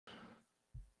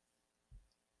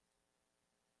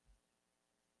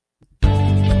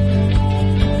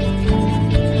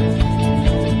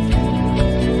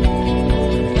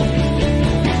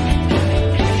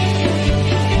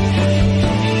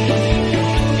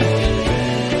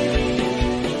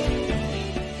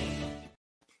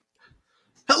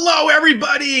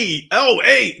everybody. Oh,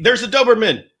 hey, there's a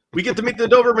Doberman. We get to meet the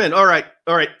Doberman. All right.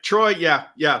 Troy, yeah.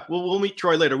 We'll meet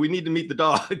Troy later. We need to meet the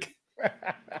dog.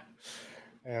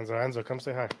 Enzo, come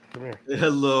say hi. Come here.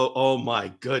 Hello. Oh, my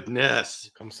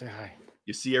goodness. Come say hi.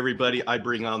 You see, everybody, I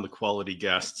bring on the quality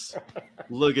guests.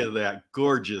 Look at that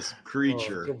gorgeous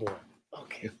creature. Oh, good boy.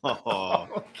 Okay. Oh.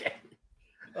 Okay.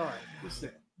 All right.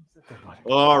 Sit there, buddy.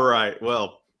 All right.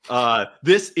 Well,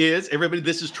 this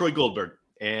is Troy Goldberg.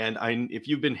 And if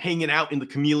you've been hanging out in the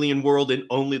chameleon world and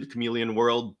only the chameleon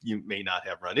world, you may not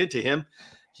have run into him.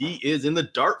 He is in the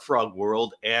dart frog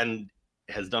world and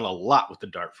has done a lot with the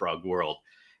dart frog world.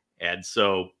 And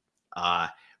so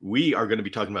we are going to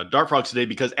be talking about dart frogs today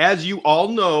because, as you all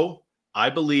know, I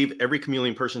believe every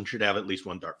chameleon person should have at least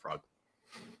one dart frog.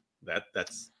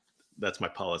 That's my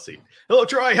policy. Hello,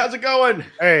 Troy. How's it going?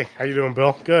 Hey, how you doing,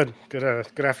 Bill? Good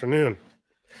afternoon.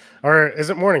 Or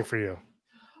is it morning for you?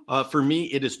 For me,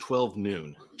 it is 12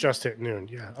 noon. Just hit noon.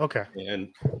 Yeah. Okay. And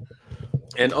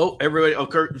everybody.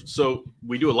 Okay. So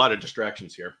we do a lot of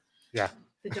distractions here. Yeah.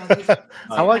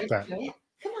 I like that.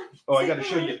 Come on. Oh, I got to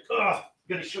show you. Got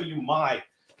to show you my.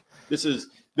 This is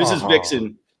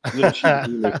Vixen.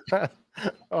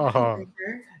 Oh.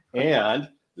 And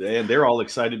they're all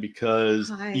excited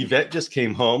because Yvette just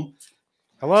came home.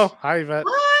 Hello. Hi, Yvette.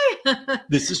 Hi.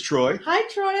 This is Troy. Hi,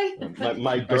 Troy.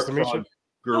 My Nice to meet you.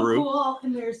 Guru. Oh, cool.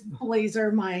 And there's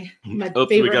Blazer, my Oops,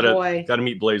 favorite boy. Gotta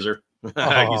meet Blazer. He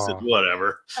said,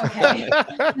 whatever. Okay.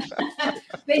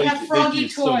 They have froggy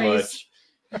toys.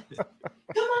 So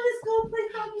Come on, let's go play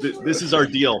froggy toys. this is our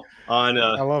deal. I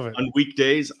love it. On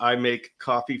weekdays, I make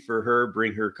coffee for her,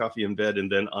 bring her coffee in bed,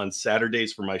 and then on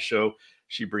Saturdays for my show,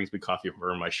 she brings me coffee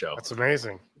for my show. That's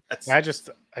amazing. I just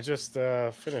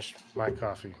finished my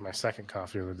coffee, my second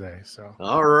coffee of the day. So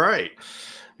all right.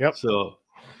 Yep. So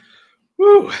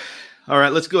woo. All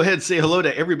right, let's go ahead and say hello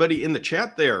to everybody in the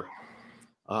chat there.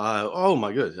 Oh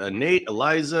my goodness. Nate,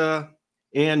 Eliza,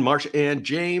 Ann, Marsha, Ann,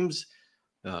 James,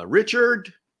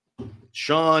 Richard,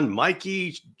 Sean,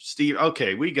 Mikey, Steve.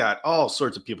 Okay, we got all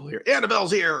sorts of people here.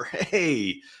 Annabelle's here.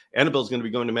 Hey, Annabelle's going to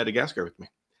be going to Madagascar with me.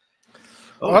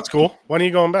 Oh, that's cool. When are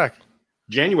you going back?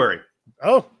 January.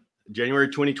 Oh, January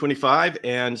 2025,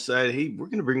 and said, "Hey, we're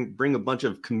going to bring a bunch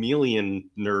of chameleon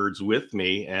nerds with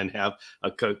me and have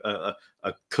a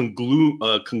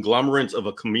conglomerate of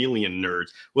a chameleon nerds.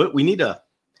 What we need a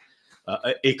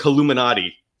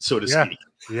Illuminati, so to speak.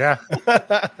 Yeah.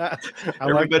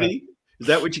 Everybody, is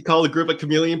that what you call a group of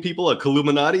chameleon people? A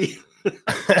Illuminati?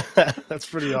 That's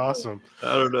pretty awesome.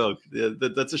 I don't know.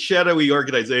 That's a shadowy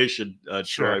organization.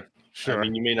 Sure. I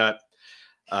mean, you may not.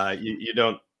 You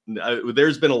don't.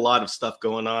 There's been a lot of stuff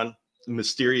going on,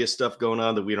 mysterious stuff going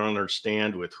on that we don't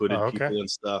understand with hooded people and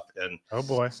stuff. And oh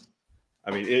boy,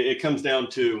 I mean, it comes down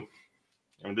to,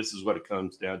 and this is what it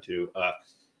comes down to.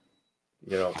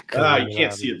 You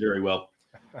can't see it very well.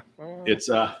 It's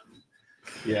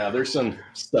there's some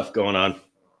stuff going on.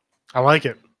 I like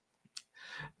it.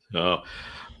 Oh,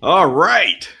 all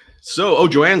right. So,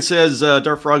 Joanne says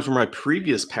dart frogs were my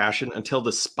previous passion until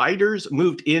the spiders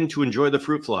moved in to enjoy the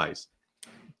fruit flies.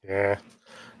 Yeah,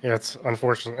 it's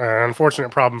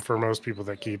unfortunate problem for most people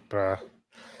that keep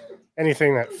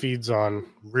anything that feeds on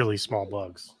really small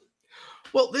bugs.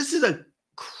 Well, this is a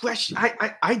question.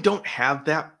 I don't have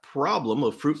that problem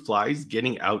of fruit flies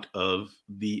getting out of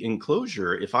the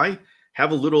enclosure. If I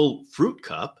have a little fruit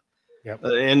cup, yep.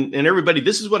 And everybody,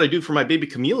 this is what I do for my baby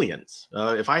chameleons.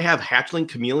 If I have hatchling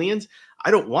chameleons, I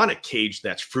don't want a cage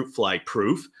that's fruit fly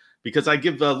proof because I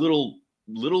give a little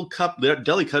cup,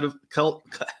 deli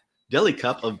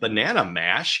cup of banana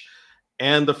mash,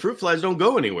 and the fruit flies don't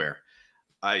go anywhere.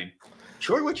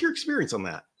 Troy, what's your experience on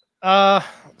that?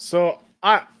 So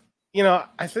I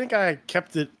think I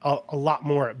kept it a lot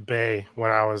more at bay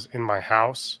when I was in my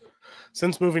house.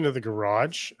 Since moving to the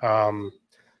garage,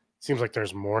 seems like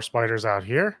there's more spiders out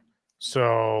here.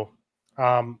 So,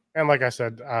 and like I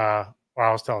said, I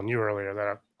was telling you earlier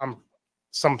that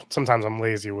sometimes I'm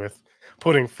lazy with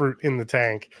putting fruit in the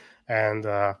tank, and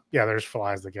there's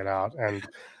flies that get out. And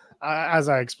as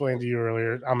I explained to you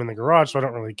earlier, I'm in the garage, so I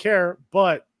don't really care,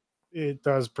 but it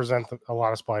does present a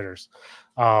lot of spiders.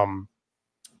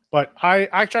 But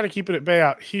I try to keep it at bay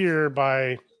out here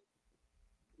by,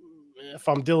 if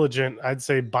I'm diligent, I'd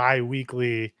say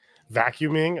bi-weekly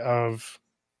vacuuming of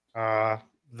I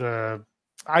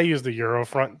use the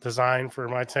Eurofront design for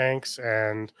my tanks,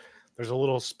 and there's a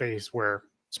little space where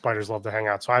spiders love to hang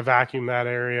out. So I vacuum that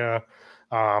area.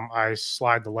 I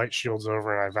slide the light shields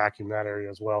over and I vacuum that area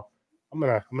as well. I'm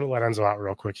gonna let Enzo out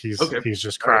real quick. He's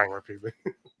just crying repeatedly.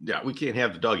 Yeah, we can't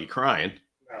have the doggy crying.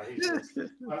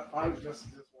 No, I'm just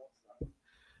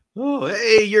Oh,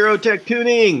 hey, Eurotech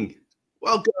Tuning.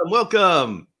 Welcome,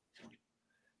 welcome.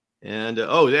 And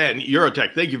and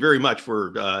Eurotech, thank you very much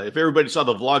for. If everybody saw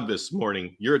the vlog this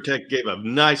morning, Eurotech gave a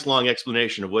nice long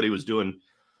explanation of what he was doing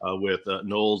with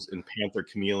Knowles and Panther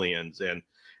chameleons,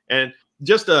 and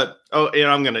just and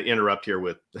I'm going to interrupt here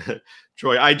with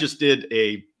Troy. I just did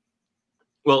you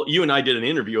and I did an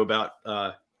interview about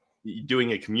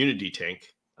doing a community tank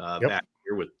back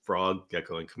here with Frog,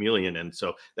 Gecko, and Chameleon, and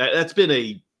so that's been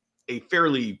a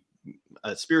fairly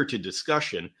spirited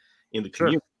discussion in the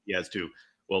community as to,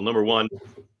 well, number one,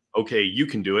 okay, you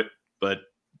can do it, but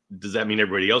does that mean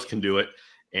everybody else can do it?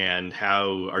 And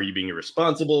how are you being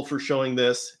irresponsible for showing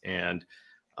this? And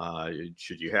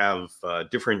should you have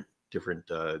different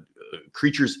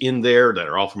creatures in there that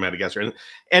are all from Madagascar,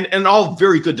 and all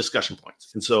very good discussion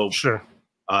points. And so,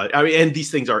 I mean, and these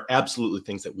things are absolutely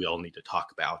things that we all need to talk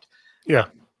about. Yeah.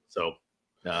 So,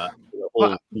 a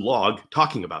whole vlog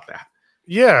talking about that.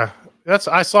 Yeah,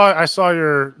 I saw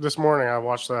your this morning. I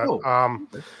watched that.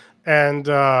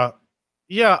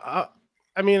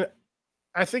 I mean,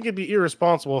 I think it'd be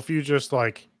irresponsible if you just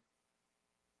like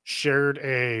shared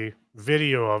a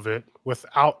video of it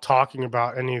without talking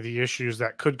about any of the issues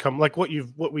that could come, like what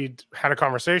we had a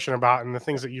conversation about and the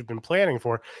things that you've been planning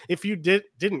for. If you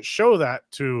didn't show that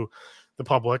to the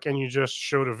public and you just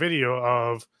showed a video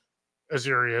of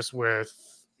Azurius with,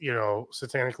 you know,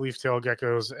 satanic leaf-tail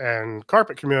geckos and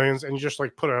carpet chameleons, and you just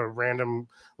like put a random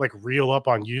like reel up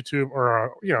on YouTube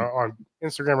or you know, on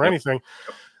Instagram or anything,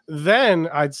 then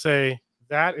I'd say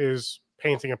that is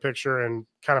painting a picture and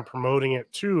kind of promoting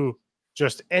it to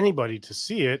just anybody to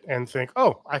see it and think,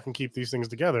 oh, I can keep these things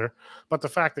together. But the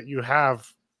fact that you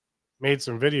have made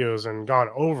some videos and gone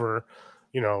over,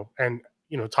 you know, and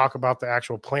you know, talk about the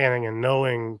actual planning and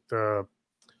knowing the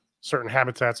certain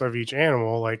habitats of each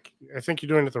animal, like, I think you're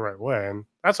doing it the right way. And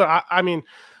that's what I mean,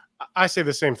 I say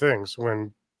the same things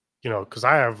when, you know, because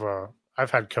I've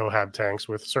had cohab tanks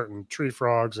with certain tree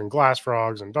frogs and glass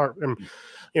frogs and dark, and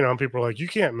you know, and people are like, you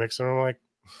can't mix them. I'm like,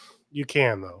 you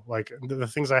can though. Like the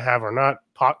things I have are not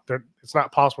it's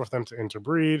not possible for them to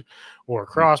interbreed or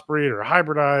crossbreed or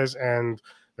hybridize, and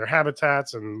their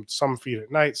habitats, and some feed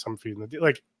at night, some feed in the day.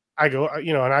 Like I go,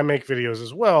 you know, and I make videos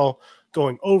as well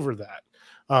going over that.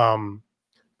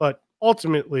 But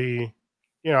ultimately,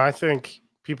 you know, I think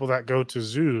people that go to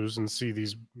zoos and see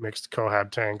these mixed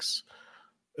cohab tanks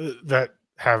that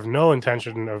have no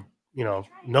intention of, you know,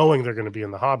 knowing they're going to be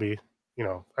in the hobby, you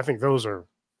know, I think those are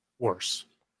worse,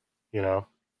 you know,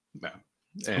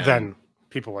 than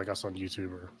people like us on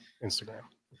YouTube or Instagram.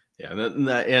 Yeah.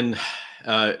 And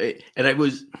there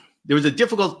was a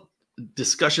difficult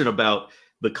discussion about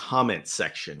the comment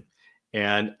section.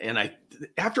 And I,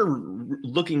 after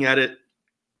looking at it,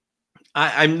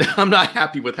 I'm not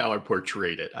happy with how I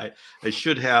portrayed it. I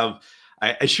should have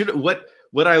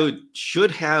what I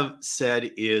should have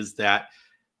said is that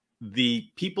the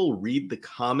people read the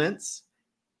comments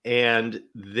and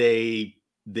they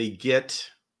get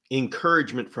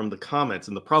encouragement from the comments.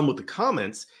 And the problem with the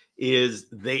comments is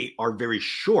they are very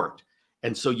short.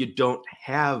 And so you don't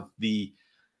have the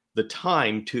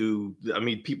time to, I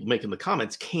mean, people making the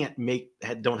comments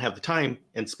don't have the time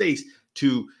and space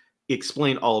to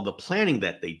explain all of the planning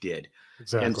that they did.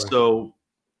 Exactly. And so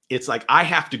it's like, I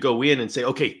have to go in and say,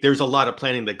 okay, there's a lot of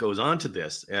planning that goes on to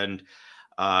this. And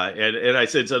I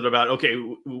said something about, okay,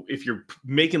 if you're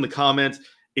making the comments,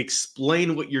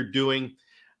 explain what you're doing.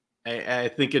 I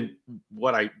think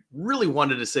what I really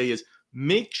wanted to say is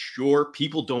make sure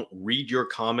people don't read your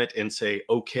comment and say,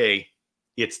 okay,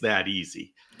 it's that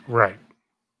easy. Right.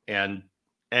 And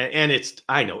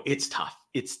I know it's tough.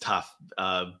 It's tough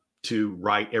to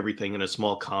write everything in a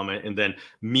small comment. And then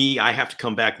I have to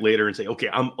come back later and say, okay,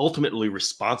 I'm ultimately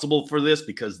responsible for this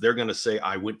because they're going to say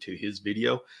I went to his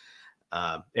video.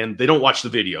 And they don't watch the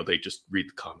video. They just read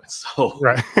the comments. So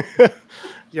right.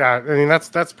 Yeah. I mean,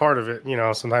 that's part of it. You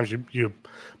know, sometimes you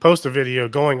post a video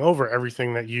going over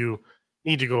everything that you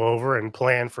need to go over and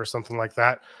plan for something like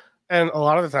that. And a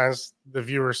lot of the times the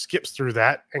viewer skips through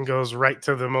that and goes right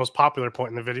to the most popular point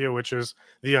in the video, which is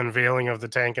the unveiling of the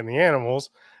tank and the animals.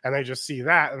 And they just see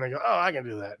that and they go, oh, I can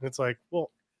do that. And it's like,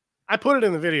 well, I put it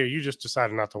in the video. You just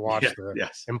decided not to watch the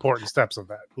important steps of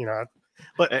that, you know,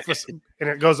 but and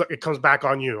it comes back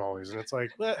on you always. And it's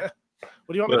like, what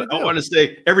do you want me to do? I want to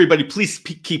say, everybody, please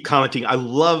keep commenting. I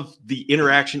love the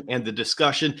interaction and the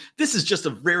discussion. This is just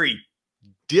a very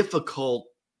difficult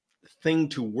thing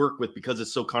to work with because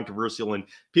it's so controversial and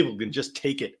people can just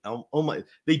take it. Oh my,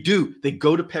 they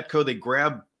go to Petco, they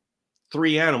grab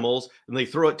 3 animals and they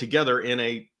throw it together in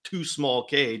a too small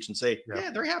cage and say, yeah,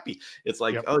 they're happy. It's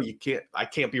like, oh, I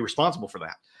can't be responsible for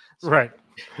that. So, right.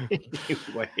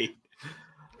 Anyway.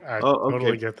 I Oh,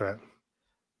 totally okay. get that.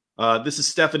 This is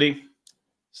Stephanie.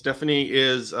 Stephanie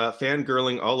is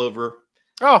fangirling all over.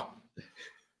 Oh,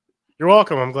 you're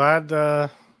welcome. I'm glad.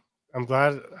 I'm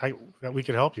glad that we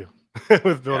could help you with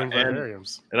Yeah, building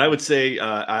vivariums. and I would say,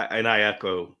 I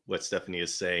echo what Stephanie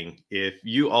is saying. If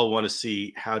you all want to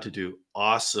see how to do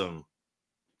awesome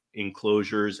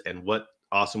enclosures and what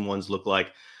awesome ones look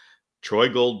like, Troy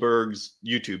Goldberg's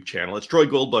YouTube channel. It's Troy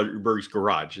Goldberg's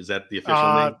Garage. Is that the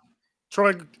official name?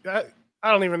 Troy,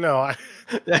 I don't even know. I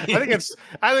think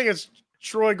it's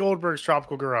Troy Goldberg's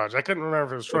Tropical Garage. I couldn't remember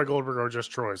if it was Troy Goldberg or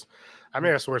just Troy's. I may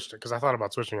have switched it because I thought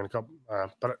about switching in a couple.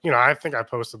 But I think I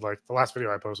posted like the last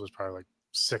video I posted was probably like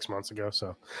 6 months ago.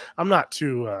 So I'm not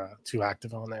too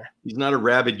active on there. He's not a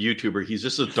rabid YouTuber. He's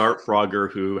just a dart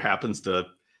frogger who happens to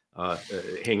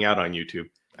hang out on YouTube.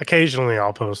 Occasionally,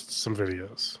 I'll post some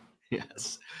videos.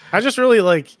 Yes. I just really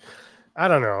I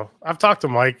don't know. I've talked to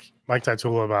Mike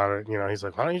Titula about it. He's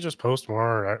like, why don't you just post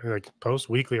more? Like post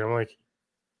weekly. I'm like,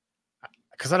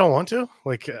 because I don't want to.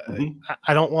 Like,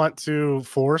 I don't want to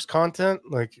force content.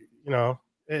 Like,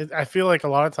 I feel like a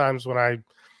lot of times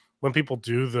when people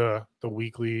do the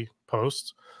weekly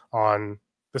posts on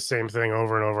the same thing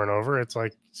over and over and over, it's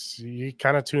like you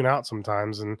kind of tune out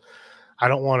sometimes. And I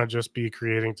don't want to just be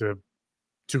creating to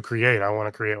create. I want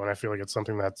to create when I feel like it's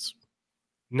something that's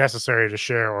necessary to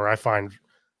share or I find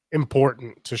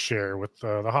important to share with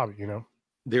the hobby.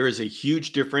 There is a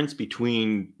huge difference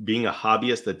between being a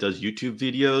hobbyist that does YouTube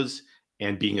videos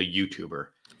and being a YouTuber.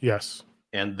 Yes.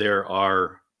 And there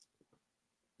are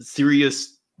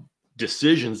serious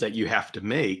decisions that you have to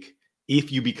make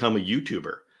if you become a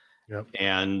YouTuber. Yep.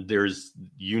 And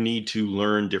you need to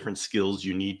learn different skills.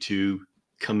 You need to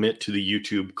commit to the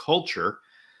YouTube culture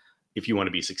if you want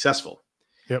to be successful.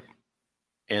 Yep.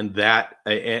 And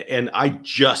I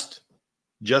just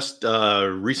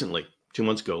recently, 2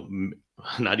 months ago,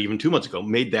 not even 2 months ago,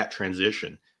 made that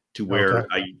transition to where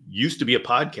I used to be a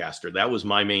podcaster. That was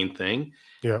my main thing.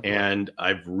 Yeah. And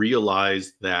I've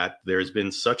realized that there's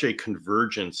been such a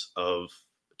convergence of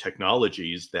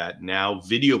technologies that now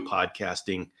video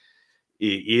podcasting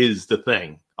is the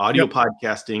thing. Audio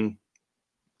podcasting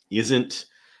isn't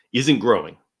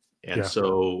growing. And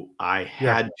so I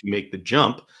had to make the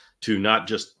jump to not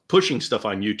just pushing stuff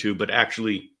on YouTube, but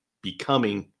actually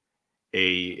becoming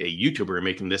a YouTuber and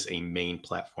making this a main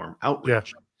platform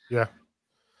outreach. Yeah.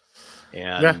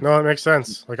 And No, it makes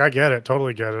sense. Like I get it,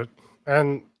 totally get it.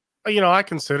 And I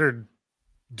considered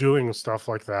doing stuff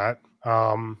like that.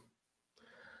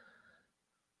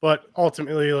 But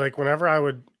ultimately, like whenever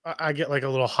I get like a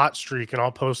little hot streak and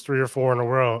I'll post 3 or 4 in a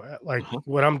row. Like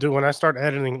what I'm doing when I start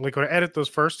editing, like when I edit those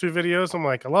first 2 videos, I'm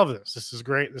like, I love this. This is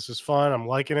great. This is fun. I'm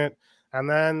liking it. And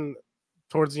then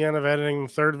towards the end of editing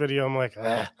the 3rd video, I'm like,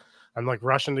 I'm like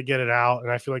rushing to get it out.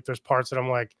 And I feel like there's parts that I'm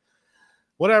like,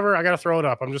 whatever, I got to throw it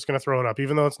up. I'm just going to throw it up,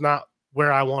 even though it's not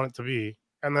where I want it to be.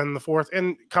 And then the 4th,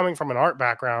 and coming from an art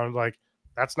background, like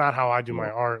that's not how I do my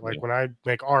art. Like when I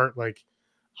make art, like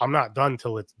I'm not done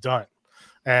till it's done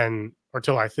or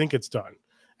till I think it's done.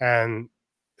 And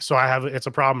so it's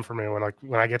a problem for me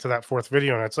when I get to that 4th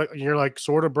video and it's like, you're like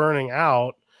sort of burning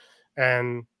out.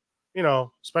 And,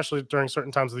 especially during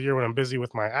certain times of the year when I'm busy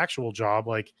with my actual job,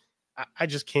 like I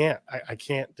just can't, I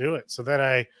can't do it. So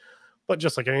then but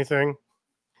just like anything,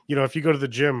 if you go to the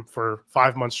gym for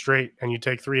 5 months straight and you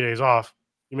take 3 days off,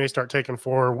 you may start taking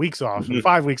 4 weeks off and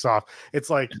 5 weeks off. It's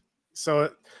like, so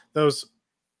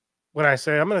when I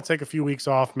say I'm going to take a few weeks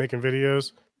off making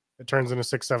videos, it turns into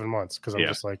 6-7 months. Cause I'm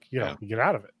just like, you get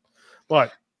out of it.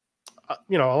 But a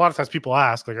lot of times people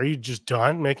ask like, are you just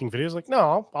done making videos? Like,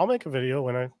 no, I'll make a video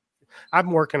when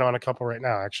I'm working on a couple right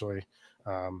now, actually.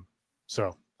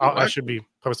 So I should be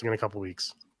posting in a couple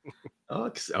weeks.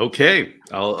 Okay.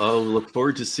 I'll look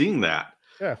forward to seeing that.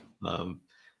 Yeah.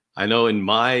 I know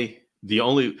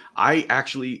I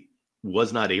actually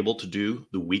was not able to do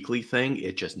the weekly thing.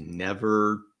 It just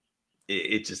never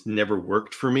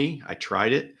worked for me. I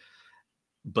tried it,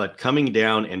 but coming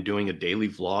down and doing a daily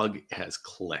vlog has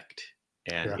clicked.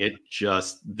 And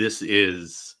this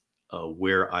is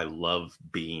where I love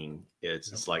being.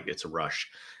 It's like, it's a rush.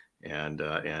 And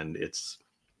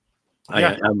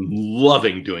I'm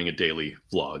loving doing a daily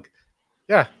vlog.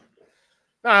 Yeah.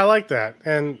 No, I like that.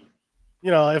 And,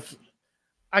 if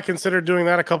I considered doing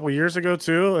that a couple years ago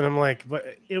too, and I'm like, but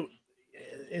it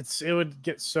would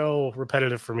get so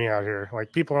repetitive for me out here.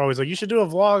 Like people are always like, you should do a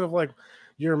vlog of like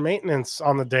your maintenance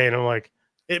on the day. And I'm like,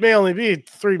 it may only be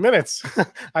 3 minutes.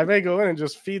 I may go in and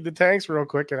just feed the tanks real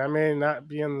quick. And I may not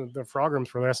be in the frog rooms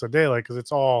for the rest of the day. Like, cause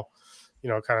it's all,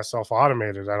 kind of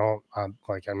self-automated. I'm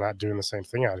not doing the same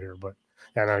thing out here, but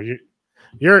yeah,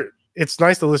 no, it's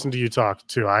nice to listen to you talk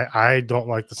too. I don't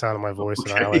like the sound of my voice,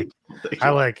 and I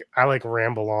like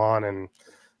ramble on, and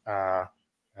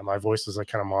my voice is like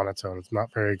kind of monotone. It's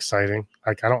not very exciting.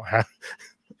 Like I don't have.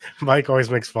 Mike always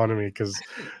makes fun of me because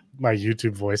my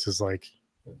YouTube voice is like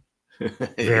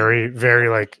very, very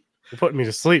like you're putting me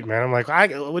to sleep, man. I'm like, what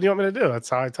do you want me to do? That's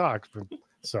how I talk.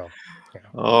 So, yeah.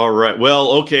 All right.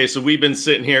 Well, okay. So we've been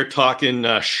sitting here talking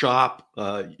shop,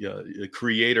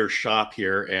 creator shop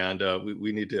here, and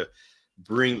we need to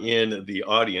bring in the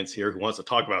audience here who wants to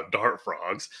talk about dart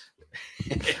frogs.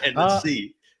 And let's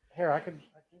see. Here, I could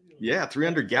yeah,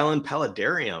 300-gallon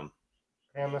paludarium.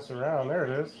 pan this around. There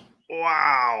it is.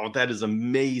 Wow, that is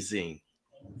amazing.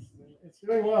 It's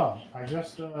doing well. I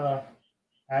just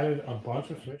added a bunch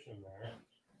of fish in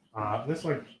there. This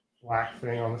like black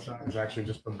thing on the side is actually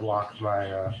just to block my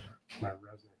my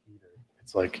resin heater.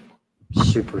 It's like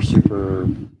super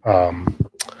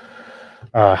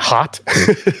hot.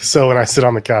 So when I sit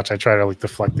on the couch, I try to like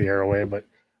deflect the air away. But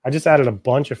I just added a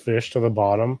bunch of fish to the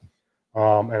bottom,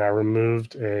 and I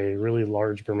removed a really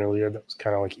large bromeliad that was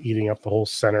kind of like eating up the whole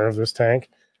center of this tank.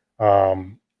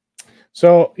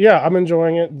 So yeah, I'm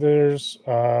enjoying it. There's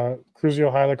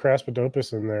Cruzio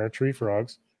hylocrispidopus in there, tree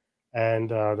frogs, and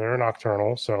they're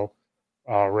nocturnal, so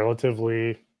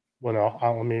relatively, let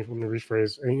me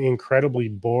rephrase, incredibly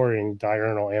boring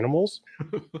diurnal animals.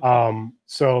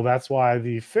 So that's why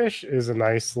the fish is a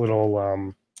nice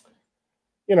little,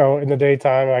 you know, in the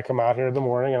daytime I come out here in the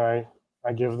morning and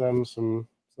I give them some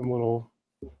little.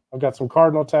 I've got some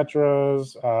cardinal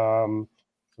tetras,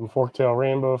 some forktail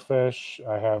rainbow fish.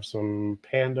 I have some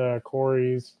panda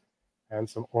cories and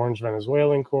some orange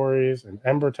Venezuelan cories and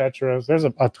ember tetras. There's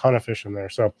a ton of fish in there.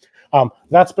 So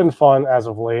that's been fun as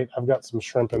of late. I've got some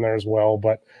shrimp in there as well.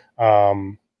 But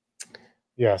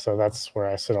yeah, so that's where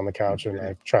I sit on the couch and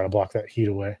I try to block that heat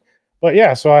away. But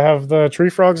yeah, so I have the tree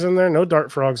frogs in there, no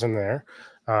dart frogs in there.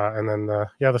 And then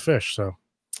the fish. So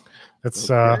it's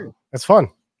fun.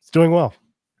 It's doing well.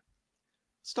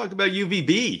 Let's talk about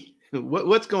UVB.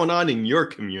 What's going on in your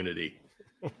community?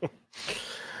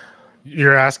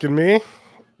 You're asking me?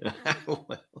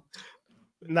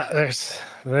 No,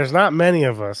 there's not many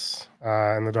of us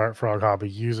in the dart frog hobby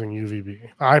using UVB.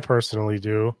 I personally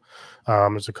do.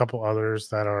 There's a couple others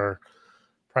that are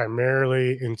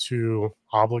primarily into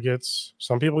obligates.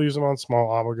 Some people use them on small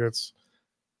obligates.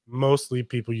 Mostly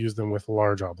people use them with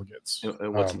large obligates.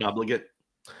 What's an obligate?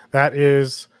 That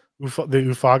is the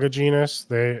Ufaga genus.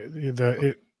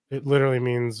 It literally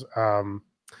means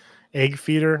egg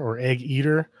feeder or egg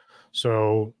eater.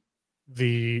 So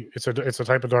it's a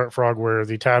type of dart frog where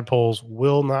the tadpoles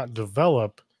will not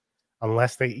develop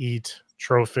unless they eat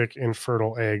trophic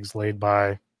infertile eggs laid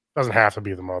by, doesn't have to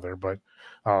be the mother, but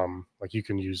like you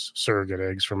can use surrogate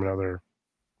eggs from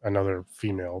another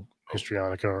female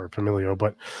histrionica or familio,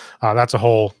 but that's a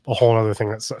whole other thing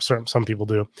that some people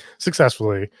do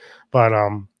successfully. But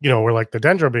you know, we're like the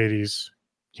dendrobates.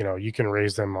 You know, you can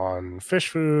raise them on fish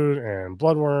food and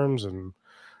bloodworms and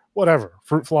whatever,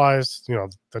 fruit flies. You know,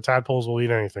 the tadpoles will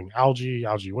eat anything,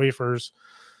 algae wafers.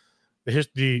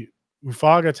 The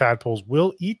Ufaga tadpoles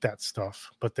will eat that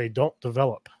stuff, but they don't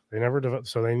develop. They never develop.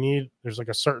 So there's like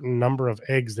a certain number of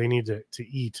eggs they need to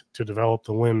eat to develop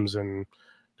the limbs and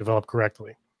develop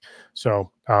correctly. So,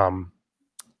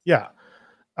 yeah.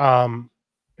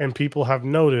 And people have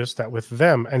noticed that with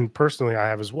them, and personally I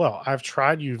have as well, I've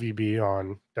tried UVB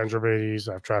on dendrobates,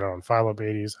 I've tried it on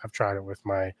phyllobates, I've tried it with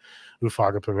my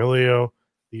Ufaga familio.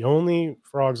 The only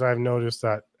frogs I've noticed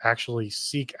that actually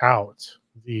seek out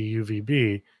the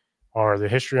UVB are the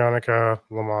histrionica,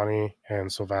 lamani, and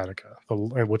sylvatica,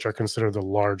 which are considered the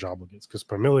large obligates, because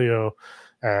familio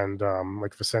and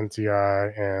like Vicentii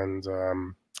and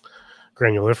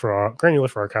granulifera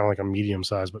are kind of like a medium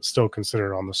size, but still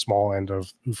considered on the small end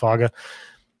of Ufaga.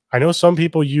 I know some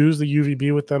people use the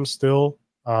UVB with them still,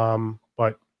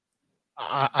 but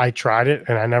I tried it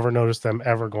and I never noticed them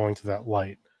ever going to that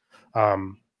light.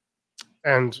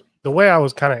 And the way I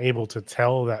was kind of able to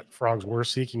tell that frogs were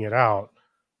seeking it out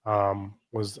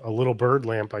was a little bird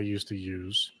lamp I used to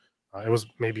use. It was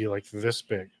maybe like this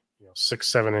big,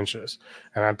 6-7 inches,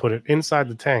 and I'd put it inside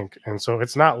the tank, and so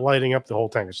it's not lighting up the whole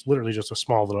tank. It's literally just a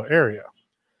small little area,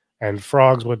 and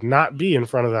frogs would not be in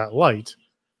front of that light.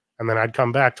 And then I'd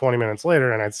come back 20 minutes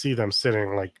later and I'd see them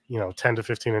sitting like 10 to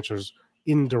 15 inches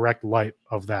in direct light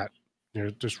of that,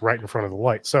 just right in front of the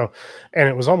light. So, and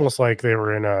it was almost like they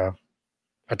were in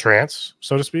a trance,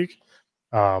 so to speak.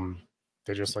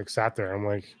 They just like sat there. I'm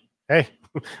like, hey,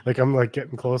 like I'm like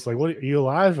getting close, like, what, are you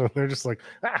alive? And they're just like,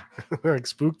 like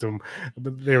spooked them,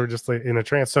 but they were just like in a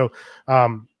trance. So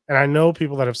and I know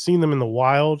people that have seen them in the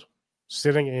wild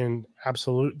sitting in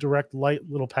absolute direct light,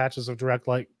 little patches of direct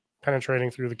light penetrating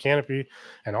through the canopy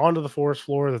and onto the forest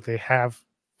floor, that they have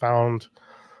found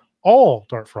all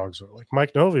dart frogs. Like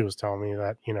Mike Novi was telling me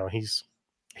that, you know, he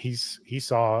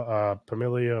saw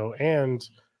Pamilio and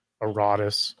a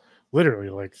Rhodus literally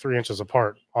like 3 inches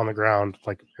apart on the ground.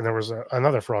 Like, and there was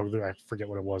another frog that I forget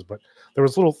what it was, but there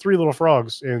was three little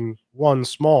frogs in one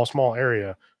small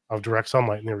area of direct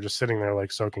sunlight, and they were just sitting there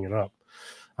like soaking it up.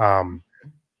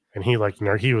 And he like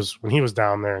when he was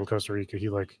down there in Costa Rica, he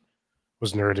like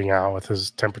was nerding out with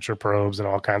his temperature probes and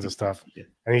all kinds of stuff. Yeah.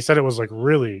 And he said it was like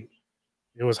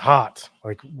it was hot,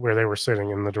 like where they were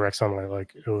sitting in the direct sunlight.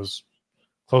 Like it was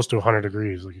close to 100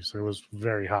 degrees. Like you said, it was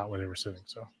very hot where they were sitting.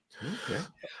 So, okay.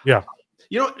 Yeah.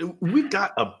 You know, we've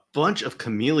got a bunch of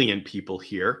chameleon people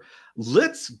here.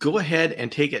 Let's go ahead and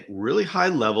take it really high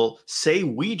level. Say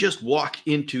we just walk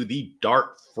into the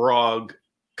dart frog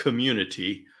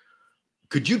community.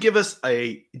 Could you give us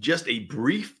just a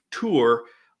brief tour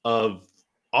of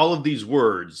all of these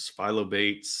words?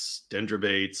 Phylobates,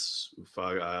 dendrobates.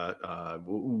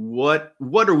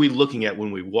 What are we looking at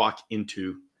when we walk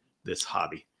into this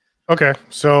hobby? Okay,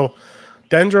 so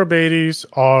dendrobates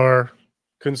are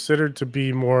considered to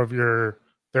be more of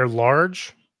they're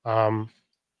large,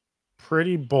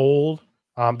 pretty bold.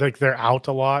 Like they're out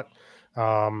a lot.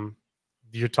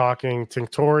 You're talking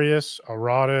Tinctorius,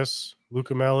 Auratus,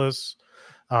 Leucomelis.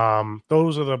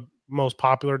 Those are the most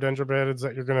popular dendrobatids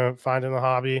that you're going to find in the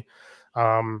hobby.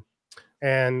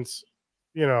 And,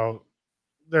 you know,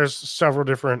 there's several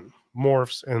different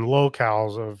morphs and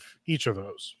locales of each of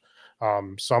those.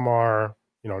 Some are,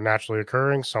 you know, naturally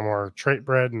occurring. Some are trait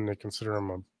bred, and they consider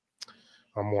them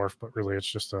a morph, but really it's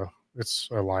just it's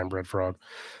a line bred frog.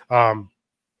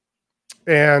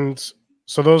 And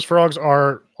so those frogs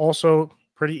are also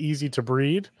pretty easy to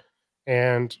breed,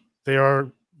 and they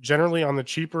are generally on the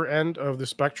cheaper end of the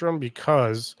spectrum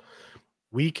because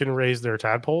we can raise their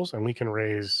tadpoles, and we can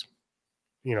raise,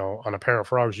 you know, on a pair of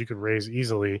frogs, you could raise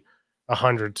easily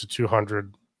 100 to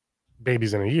 200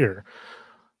 babies in a year.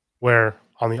 Where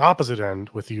on the opposite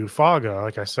end with the Euphaga,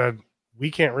 like I said,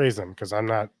 we can't raise them because I'm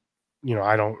not, you know,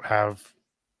 I don't have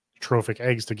trophic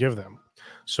eggs to give them.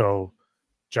 So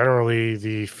generally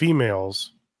the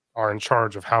females are in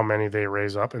charge of how many they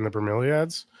raise up in the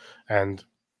bromeliads, and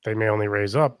they may only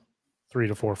raise up 3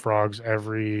 to 4 frogs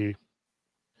every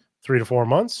 3 to 4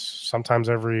 months, sometimes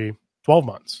every 12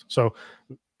 months. So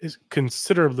it's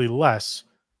considerably less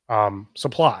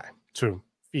supply to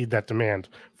feed that demand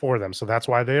for them. So that's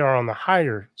why they are on the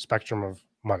higher spectrum of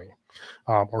money,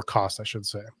 or cost, I should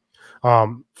say.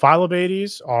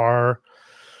 Phylobates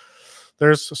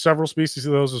there's several species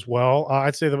of those as well.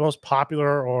 I'd say the most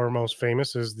popular or most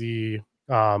famous is the,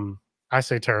 I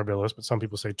say terribilis, but some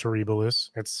people say terribilis.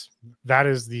 That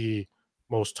is the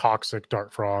most toxic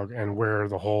dart frog, and where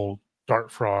the whole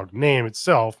dart frog name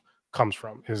itself comes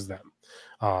from is them.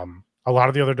 A lot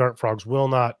of the other dart frogs will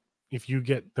not, if you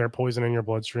get their poison in your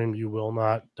bloodstream, you will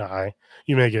not die.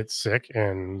 You may get sick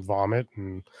and vomit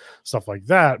and stuff like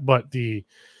that. But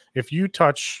if you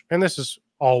touch, and this is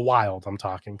all wild, I'm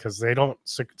talking, because they don't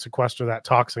sequester that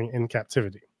toxin in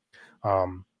captivity.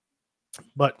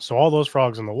 But so all those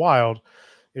frogs in the wild,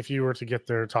 if you were to get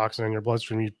their toxin in your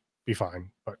bloodstream, you'd be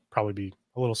fine, but probably be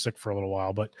a little sick for a little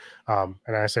while. But,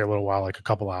 and I say a little while, like a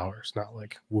couple hours, not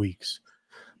like weeks.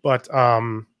 But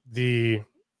the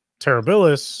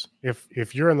terribilis,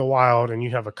 if you're in the wild and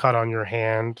you have a cut on your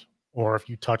hand, or if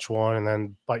you touch one and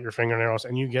then bite your fingernails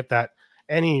and you get that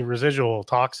any residual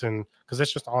toxin, because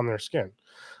it's just on their skin,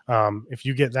 if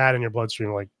you get that in your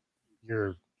bloodstream, like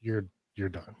you're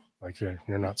done. Like you're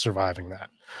not surviving that.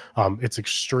 It's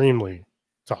extremely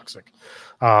toxic,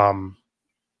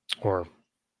 or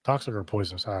toxic or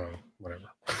poisonous. I don't know, whatever.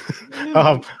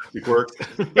 It works.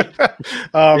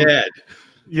 Yeah.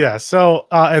 Yeah. So,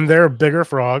 and they're bigger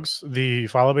frogs. The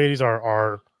Phylobates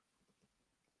are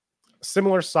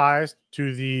similar size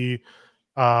to the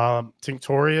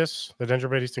Tinctorius, the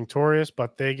Dendrobates tinctorius,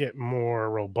 but they get more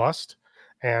robust,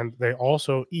 and they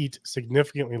also eat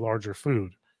significantly larger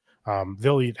food.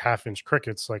 They'll eat half-inch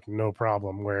crickets like no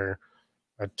problem, where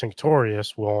a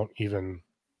Tinctorius won't even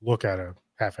look at a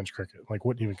half-inch cricket, like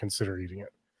wouldn't even consider eating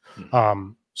it.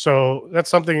 So that's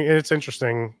something, it's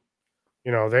interesting.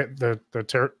 You know, the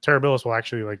terribilis will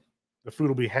actually, like, the food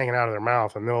will be hanging out of their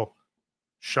mouth and they'll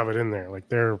shove it in there. Like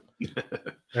they're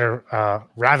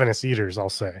ravenous eaters, I'll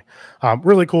say.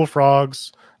 Really cool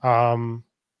frogs. So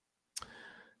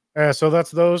that's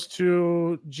those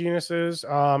two genuses.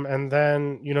 And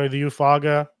then, you know, the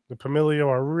Euphaga, the Pamilio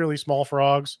are really small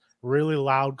frogs, really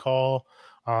loud call.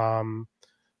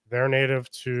 They're native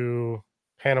to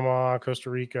Panama, Costa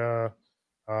Rica,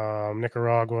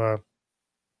 Nicaragua,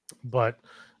 but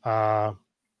a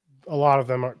lot of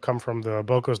them come from the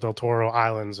Bocas del Toro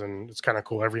Islands, and it's kind of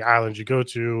cool. Every island you go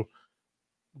to,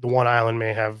 the one island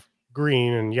may have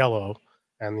green and yellow,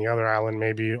 and the other island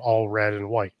may be all red and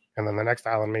white, and then the next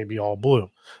island may be all blue.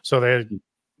 So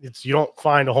you don't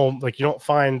find a whole, like, you don't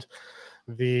find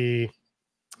the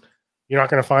you're not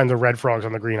going to find the red frogs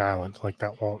on the green island. Like,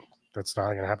 that's not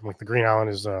going to happen. Like, the green island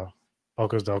is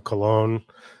Bocas del Colon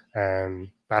and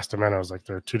Bastimentos. Like,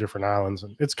 they're two different islands,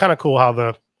 and it's kind of cool how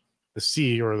the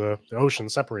sea or the ocean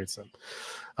separates them.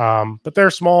 But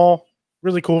they're small,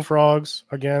 really cool frogs.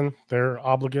 Again, they're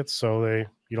obligates, so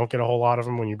you don't get a whole lot of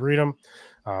them when you breed them.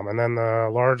 And then the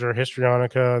larger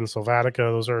Histrionica and Sylvatica,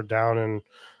 those are down in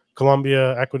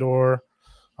Colombia, Ecuador,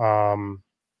 and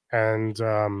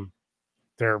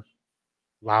they're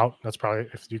loud. That's probably,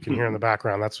 if you can hear in the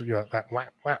background, that's that wah,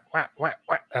 wah, wah, wah,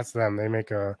 wah. That's them. They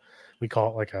make we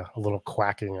call it like a little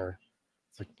quacking, or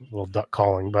it's like a little duck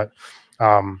calling, but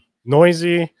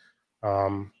noisy,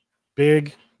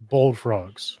 big, bold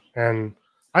frogs. And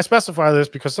I specify this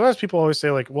because sometimes people always say,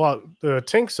 like, well, the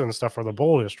tinks and stuff are the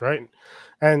boldest, right?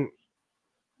 And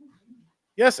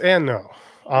yes and no.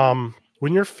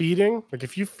 When you're feeding, like,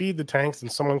 if you feed the tanks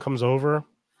and someone comes over,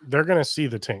 they're going to see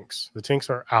the tinks. The tinks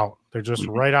are out. They're just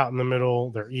right out in the middle.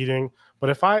 They're eating.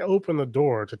 But if I open the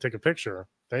door to take a picture,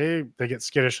 they get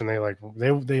skittish, and they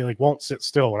won't sit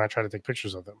still when I try to take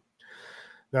pictures of them.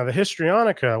 Now, the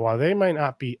Histrionica, while they might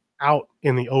not be out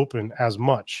in the open as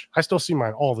much, I still see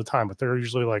mine all the time, but they're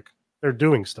usually, like, they're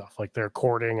doing stuff. Like, they're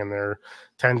courting and they're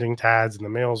tending tads, and the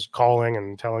male's calling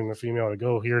and telling the female to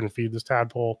go here and feed this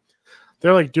tadpole.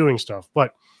 They're, like, doing stuff.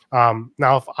 But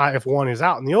now if one is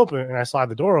out in the open and I slide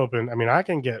the door open, I mean, I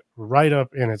can get right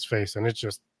up in its face, and it's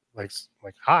just like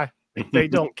hi. They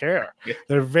don't care.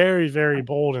 They're very, very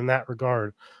bold in that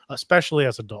regard, especially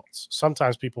as adults.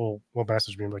 Sometimes people will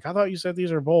message me like, I thought you said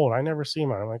these are bold. I never see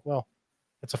mine. I'm like, well,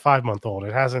 it's a 5-month-old.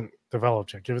 It hasn't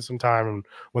developed yet. Give it some time. And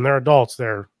when they're adults,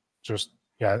 they're just,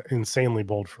 insanely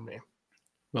bold for me.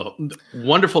 Well, the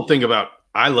wonderful thing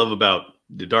I love about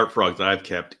the dart frogs that I've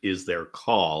kept is their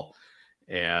call.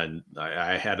 And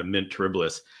I had a mint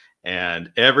tribulus,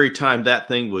 and every time that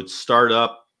thing would start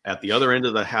up at the other end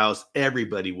of the house,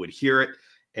 everybody would hear it,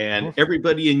 and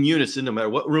everybody in unison, no matter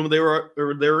what room they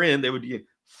were in, they would be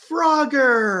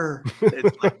Frogger.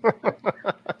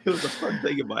 It was a fun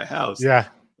thing in my house. Yeah,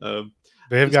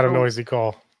 they've got a noisy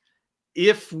call.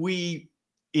 If we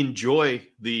enjoy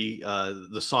the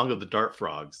song of the dart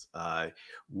frogs,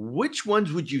 which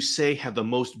ones would you say have the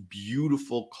most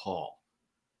beautiful call?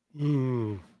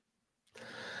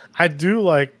 I do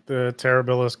like the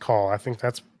Terribilis call. I think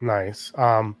that's nice.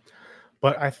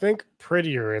 But I think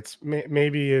prettier, it's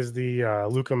maybe is the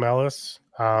Leucomelis.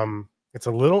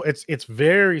 It's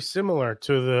very similar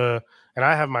to and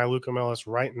I have my Leucomelis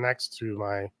right next to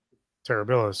my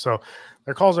Terribilis. So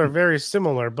their calls are very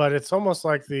similar, but it's almost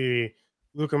like the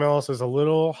Leucomelis is a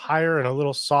little higher and a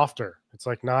little softer. It's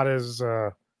like not as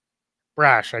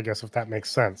brash, I guess, if that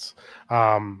makes sense.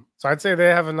 So I'd say they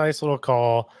have a nice little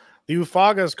call. The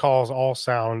Ufaga's calls all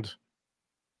sound,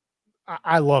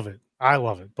 I love it. I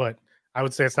love it, but I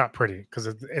would say it's not pretty because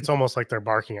it's almost like they're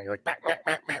barking at you, like,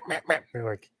 they're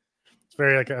like, it's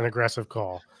very like an aggressive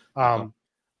call. Now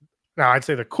I'd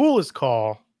say the coolest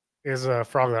call is a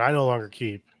frog that I no longer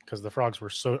keep because the frogs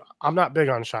were I'm not big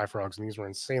on shy frogs, and these were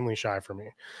insanely shy for me.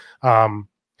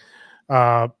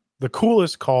 The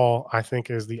coolest call, I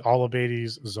think, is the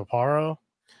Allobates Zaparo.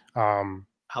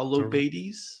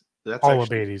 Allobates? That's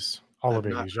Allobates. I've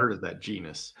not heard of that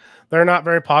genus. They're not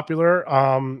very popular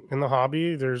in the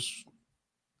hobby.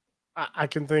 I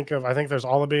think there's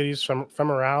Allobates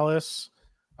femoralis.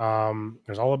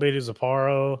 There's Allobates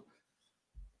Zaparo.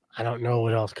 I don't know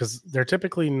what else, because they're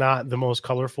typically not the most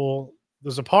colorful.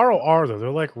 The Zaparo are, though. They're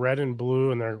like red and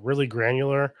blue, and they're really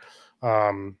granular.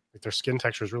 Their skin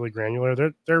texture is really granular.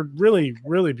 They're really,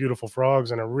 really beautiful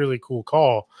frogs and a really cool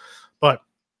call, but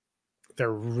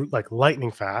they're like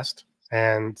lightning fast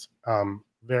and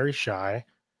very shy.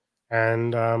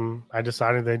 And I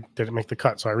decided they didn't make the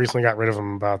cut, so I recently got rid of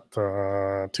them about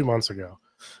 2 months ago.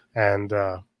 And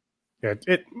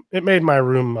it made my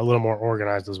room a little more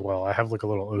organized as well. I have like a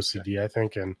little OCD, I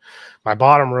think, and my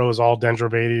bottom row is all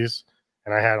Dendrobates,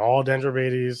 and I had all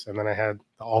Dendrobates, and then I had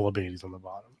the Allobates on the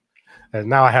bottom. And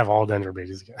now I have all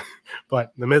Dendrobates again.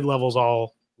 But the mid level's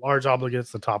all large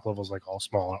obligates, the top level's like all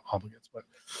small obligates. But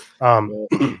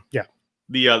yeah.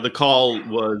 The call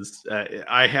was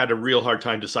I had a real hard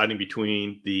time deciding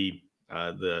between the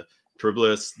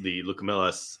Tribulus, the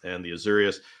Leucomelis, and the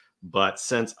Azurius. But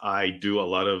since I do a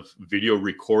lot of video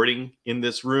recording in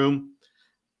this room,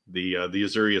 the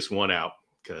Azurius won out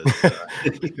because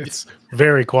It's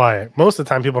very quiet. Most of the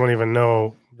time, people don't even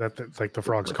know that like the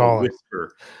frog's like a calling.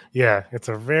 whisper. Yeah, it's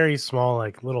a very small,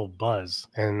 like little buzz,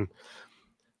 and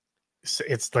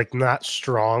it's like not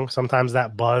strong. Sometimes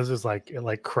that buzz is like it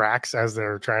like cracks as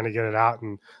they're trying to get it out.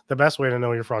 And the best way to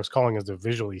know your frog's calling is to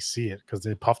visually see it because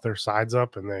they puff their sides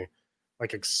up and they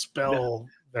like expel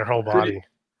their whole body.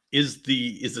 Is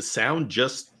the sound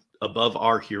just above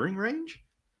our hearing range?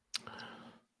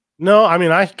 No, I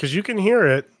mean because you can hear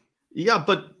it. Yeah,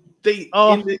 but they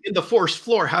in the forest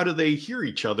floor. How do they hear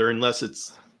each other unless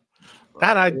it's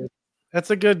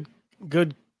That's a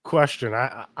good question.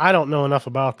 I don't know enough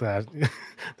about that.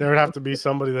 There would have to be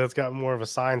somebody that's got more of a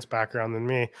science background than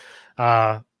me,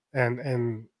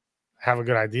 and have a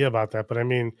good idea about that. But I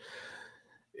mean,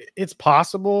 it's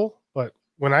possible. But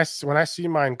when I see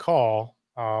mine call,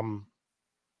 I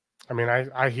mean,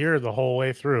 I hear the whole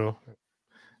way through.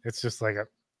 It's just like a.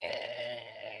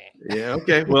 Yeah.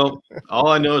 Okay. Well, all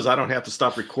I know is I don't have to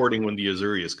stop recording when the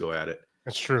Azurius go at it.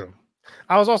 It's true.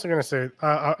 I was also going to say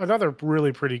another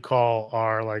really pretty call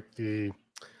are like the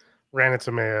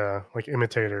Ranitamea, like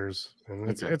imitators, and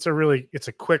it's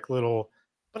a quick little.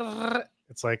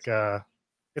 It's like a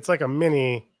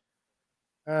mini.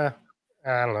 I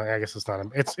don't know. I guess it's not.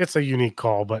 It's a unique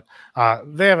call, but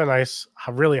they have a nice,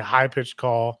 really high pitched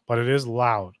call, but it is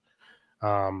loud.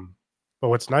 But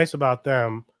what's nice about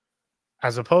them,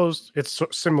 as opposed, it's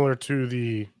similar to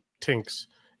the Tinks,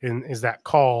 is that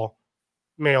call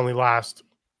may only last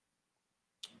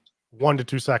 1 to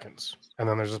 2 seconds, and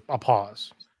then there's a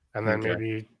pause, and then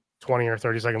maybe 20 or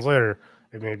 30 seconds later,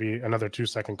 it may be another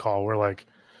 2-second call. Where like,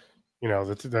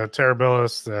 the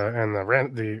Terribilis and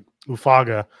the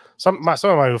Ufaga, some of my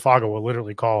Ufaga will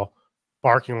literally call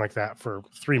barking like that for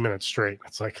 3 minutes straight.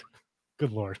 It's like,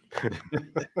 good Lord.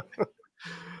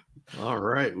 All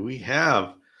right, we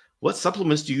have. What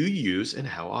supplements do you use and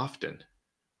how often?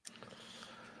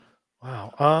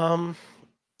 Wow.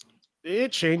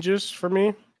 It changes for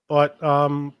me, but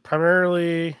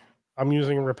primarily I'm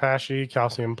using Repashy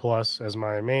Calcium Plus as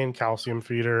my main calcium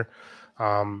feeder.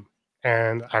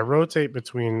 And I rotate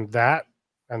between that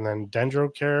and then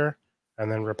Dendrocare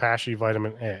and then Repashy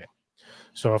Vitamin A.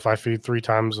 So if I feed 3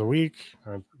 times a week,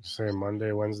 say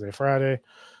Monday, Wednesday, Friday,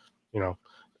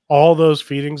 all those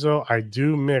feedings though, I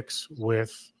do mix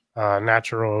with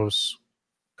Naturos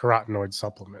carotenoid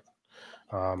supplement.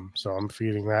 So I'm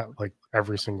feeding that like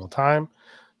every single time.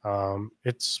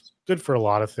 It's good for a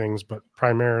lot of things, but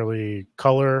primarily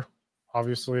color,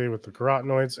 obviously, with the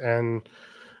carotenoids, and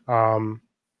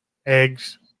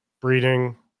eggs,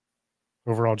 breeding,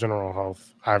 overall general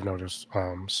health, I've noticed.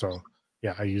 So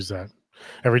yeah, I use that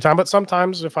every time. But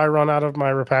sometimes if I run out of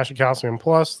my Repashy Calcium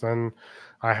Plus, then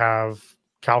I have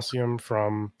calcium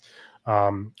from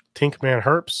Tinkman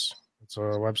Herps. It's a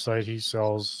website. He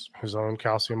sells his own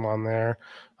calcium on there.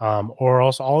 Or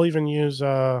else I'll even use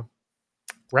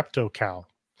ReptoCal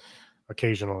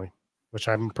occasionally, which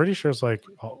I'm pretty sure is like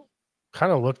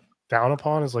kind of looked down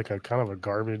upon as like a kind of a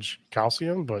garbage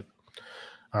calcium. But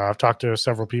I've talked to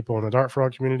several people in the dart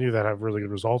frog community that have really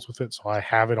good results with it. So I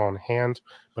have it on hand,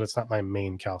 but it's not my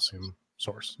main calcium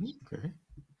source. Okay.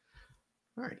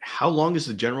 All right. How long is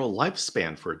the general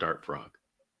lifespan for a dart frog?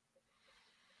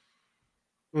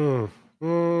 It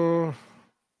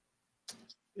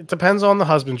depends on the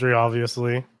husbandry,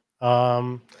 obviously.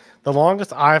 The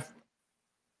longest I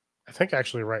think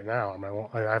actually right now,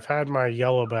 I've had my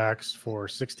yellowbacks for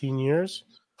 16 years,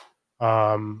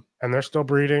 and they're still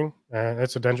breeding. And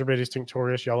it's a Dendrobates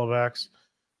tinctorius yellowbacks.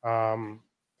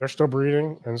 They're still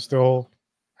breeding and still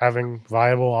having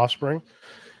viable offspring.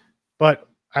 But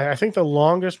I think the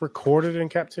longest recorded in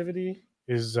captivity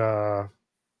is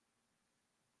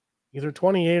either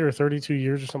 28 or 32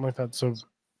 years or something like that. So it's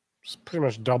pretty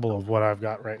much double of what I've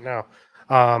got right now.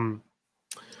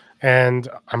 And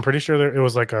I'm pretty sure that it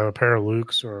was like a pair of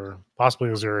Lukes or possibly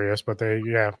Azurius, but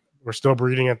we're still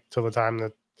breeding it till the time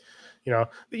that,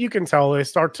 you can tell they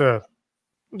start to,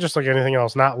 just like anything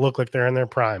else, not look like they're in their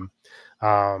prime.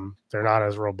 They're not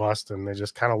as robust and they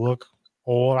just kind of look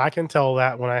old. I can tell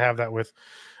that when I have that with,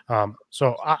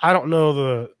 so I don't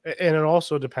know and it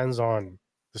also depends on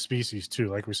the species too.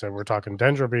 Like we said, we're talking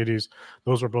Dendrobates.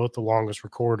 Those are both the longest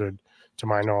recorded to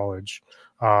my knowledge.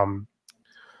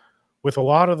 With a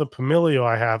lot of the Pumilio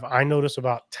I have, I notice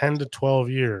about 10 to 12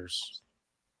 years,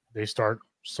 they start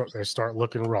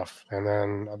looking rough, and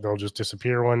then they'll just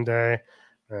disappear one day.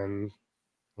 And,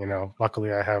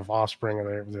 luckily I have offspring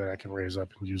that I can raise up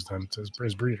and use them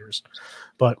as breeders.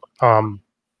 But,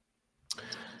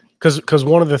 because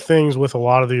one of the things with a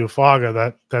lot of the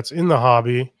Ufaga that's in the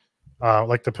hobby,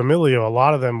 like the Pumilio, a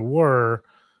lot of them were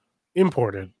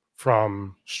imported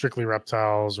from strictly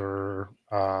reptiles or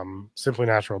simply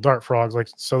natural dart frogs. Like,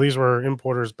 so these were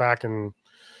importers back in,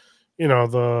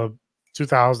 the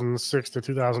 2006 to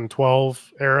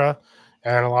 2012 era.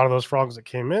 And a lot of those frogs that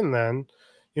came in then,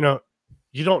 you know,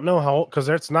 you don't know how, because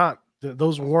it's not,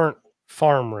 those weren't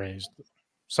farm raised.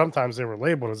 Sometimes they were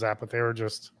labeled as that, but they were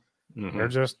just, they're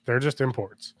just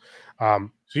imports. So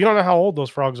you don't know how old those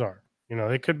frogs are.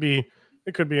 It could be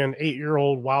an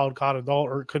 8-year-old wild caught adult,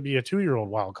 or it could be a 2-year-old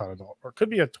wild caught adult, or it could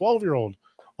be a 12-year-old.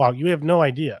 Wow, you have no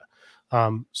idea.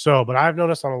 But I've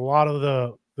noticed on a lot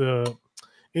of the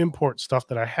import stuff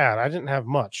that I didn't have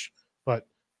much, but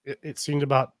it seemed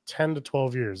about 10 to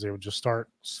 12 years they would just start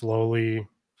slowly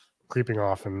creeping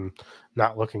off and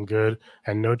not looking good,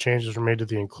 and no changes were made to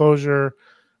the enclosure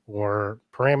or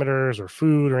parameters or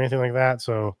food or anything like that.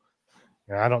 So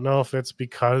I don't know if it's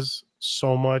because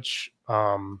so much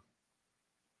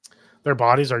their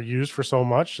bodies are used for so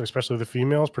much, especially the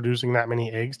females producing that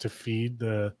many eggs to feed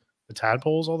the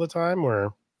tadpoles all the time, where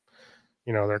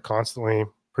they're constantly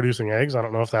producing eggs. I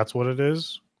don't know if that's what it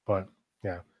is, but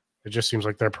yeah, it just seems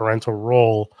like their parental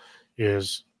role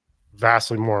is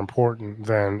vastly more important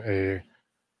than a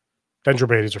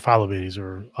Dendrobates or Phyllobates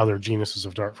or other genuses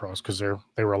of dart frogs, because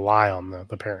they rely on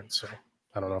the parents. So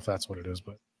I don't know if that's what it is,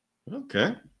 but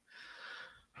okay.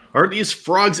 Are these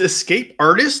frogs escape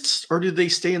artists, or do they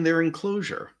stay in their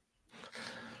enclosure?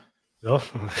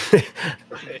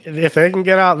 If they can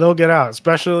get out, they'll get out.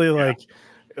 Especially like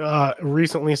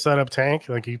recently set up tank.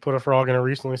 Like, you put a frog in a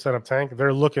recently set up tank,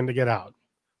 they're looking to get out.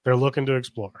 They're looking to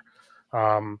explore.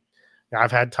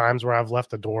 I've had times where I've left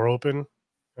the door open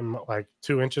in like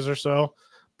 2 inches or so,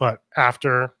 but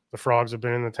after the frogs have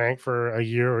been in the tank for a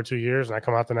year or 2 years, and I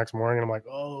come out the next morning and I'm like,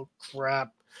 oh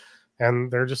crap,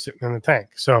 and they're just sitting in the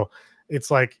tank. So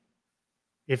it's like,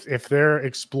 if they're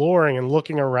exploring and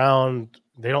looking around,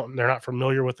 they're not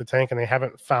familiar with the tank and they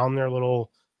haven't found their little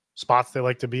spots they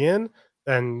like to be in,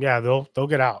 then yeah, they'll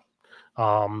get out.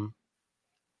 But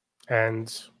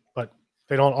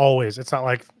they don't always. It's not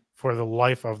like for the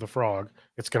life of the frog,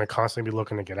 it's going to constantly be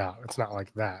looking to get out. It's not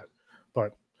like that.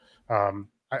 But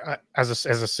I as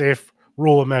a safe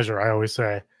rule of measure, I always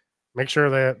say, make sure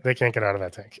that they can't get out of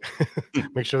that tank.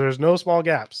 Make sure there's no small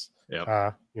gaps.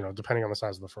 Yeah. Depending on the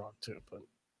size of the frog too. But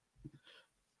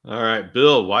all right,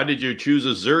 Bill, why did you choose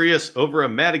Azurius over a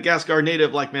Madagascar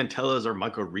native like Mantellas or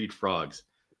micro-reed frogs?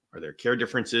 Are there care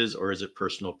differences, or is it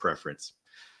personal preference?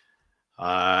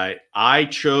 I'd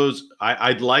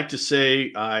like to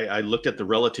say I looked at the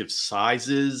relative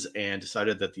sizes and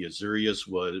decided that the Azurius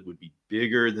would be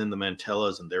bigger than the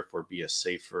Mantellas and therefore be a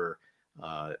safer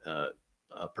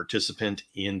participant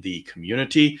in the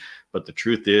community. But the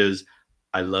truth is,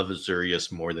 I love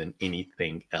Azurius more than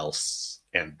anything else,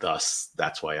 and thus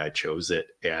that's why I chose it.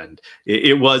 And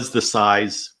it was the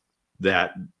size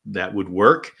that would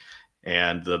work,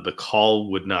 and the call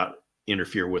would not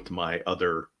interfere with my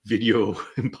other video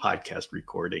and podcast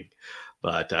recording.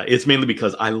 But it's mainly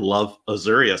because I love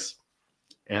Azurius,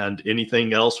 and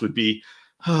anything else would be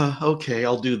okay,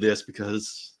 I'll do this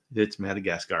because it's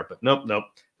Madagascar. But nope.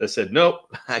 I said nope,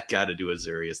 I gotta do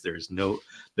Azurius. There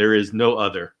is no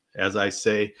other. As I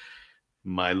say,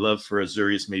 my love for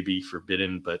Azurius may be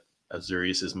forbidden, but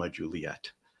Azurius is my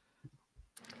Juliet.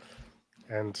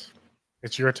 And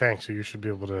it's your tank, so you should be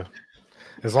able to,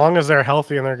 as long as they're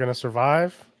healthy and they're going to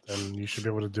survive, then you should be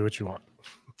able to do what you want.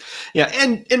 Yeah,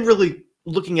 and really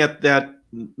looking at that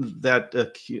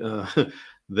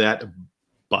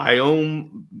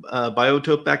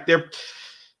biotope back there,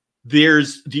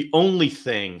 there's the only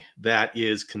thing that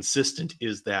is consistent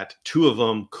is that two of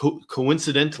them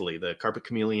coincidentally, the carpet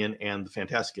chameleon and the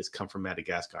fantasticus, come from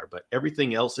Madagascar, but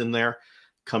everything else in there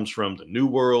comes from the New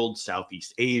World,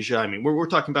 Southeast Asia. I mean, we're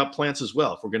talking about plants as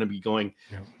well. If we're going to be going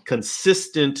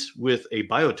consistent with a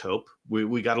biotope,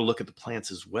 we got to look at the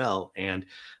plants as well. And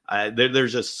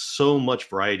there's just so much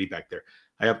variety back there.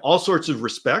 I have all sorts of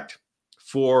respect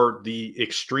for the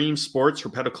extreme sports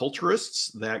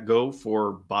herpetoculturists that go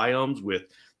for biomes with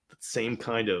the same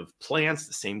kind of plants,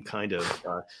 the same kind of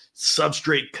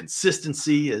substrate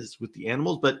consistency as with the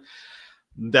animals, but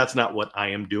that's not what I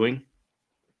am doing.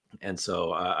 And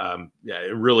so,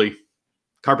 really,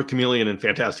 carpet chameleon and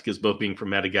fantasticus both being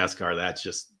from Madagascar, that's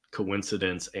just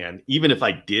coincidence. And even if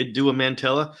I did do a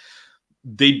Mantella,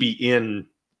 they'd be in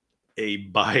a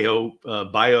an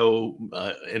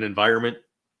environment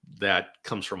that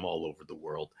comes from all over the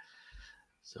world.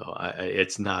 So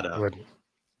it's not a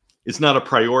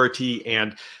priority,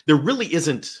 and there really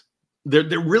isn't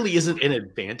an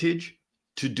advantage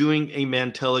to doing a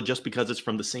Mantella just because it's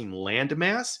from the same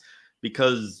landmass,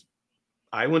 because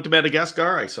I went to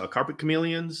Madagascar. I saw carpet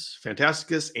chameleons,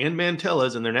 Fantasticus, and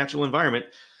Mantellas in their natural environment.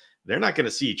 They're not going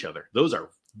to see each other. Those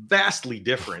are vastly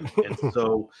different. And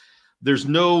so there's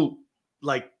no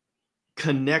like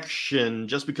connection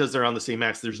just because they're on the same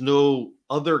axis. There's no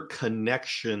other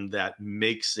connection that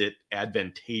makes it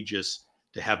advantageous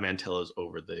to have Mantellas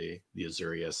over the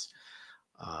Azurius.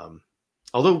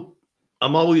 Although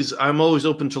I'm always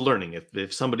open to learning.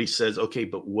 If somebody says, okay,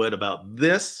 but what about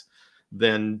this?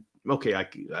 Then okay,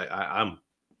 I'm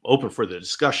open for the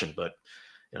discussion. But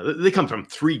they come from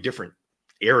 3 different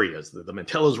areas. The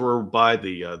Mantellas were by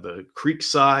the creek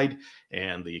side,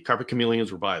 and the carpet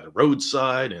chameleons were by the road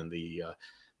side, and the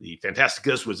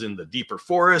Fantasticus was in the deeper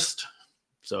forest.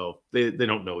 So they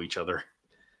don't know each other.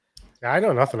 Yeah, I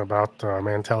know nothing about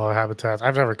Mantella habitats.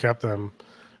 I've never kept them.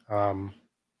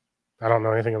 I don't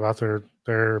know anything about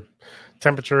their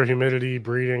temperature, humidity,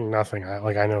 breeding, nothing.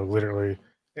 I know literally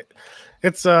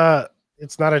it's not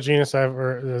a genus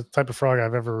the type of frog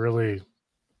I've ever really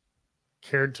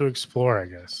cared to explore, I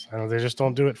guess. I don't, they just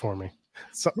don't do it for me.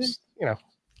 So,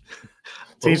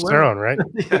 teach their own, right?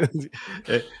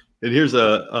 And here's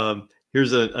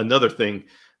another thing.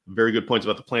 Very good points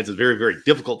about the plants. It's very, very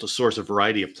difficult to source a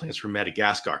variety of plants from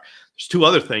Madagascar. There's 2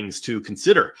 other things to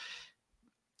consider.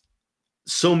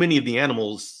 So many of the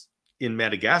animals in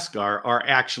Madagascar are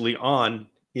actually on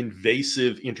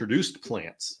invasive introduced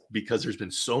plants because there's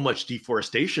been so much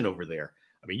deforestation over there.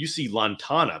 I mean, you see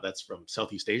lantana, that's from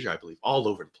Southeast Asia, I believe, all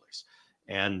over the place.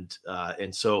 And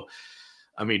so,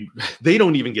 I mean, they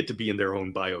don't even get to be in their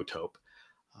own biotope.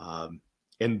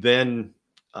 And then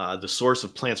the source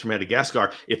of plants from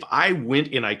Madagascar, if I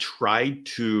went and I tried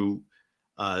to,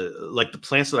 like the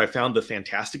plants that I found the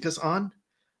Fantasticus on,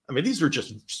 I mean, these are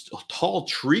just tall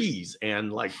trees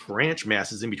and like branch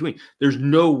masses in between. There's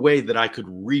no way that I could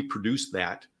reproduce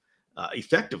that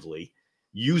effectively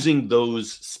using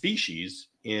those species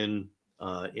in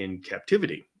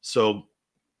captivity. So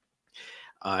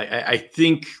I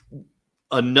think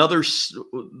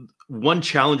one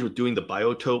challenge with doing the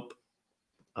biotope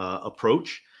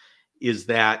approach is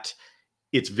that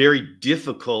it's very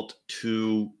difficult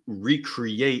to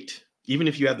recreate, even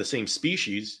if you have the same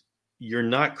species, you're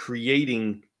not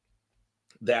creating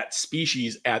that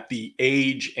species at the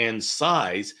age and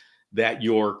size that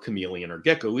your chameleon or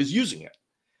gecko is using it.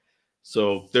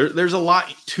 So there's a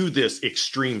lot to this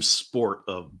extreme sport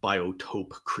of biotope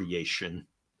creation.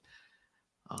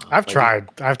 I've tried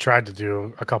to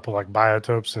do a couple like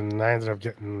biotopes, and I ended up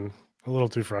getting a little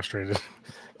too frustrated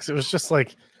because it was just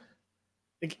like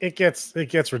it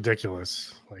gets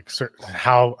ridiculous, like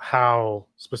how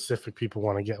specific people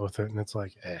want to get with it, and it's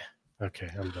like, okay,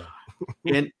 I'm done.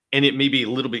 and it may be a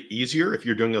little bit easier if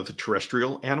you're doing it with a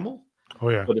terrestrial animal. Oh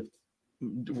yeah, but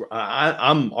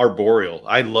I'm arboreal.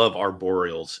 I love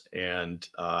arboreals, and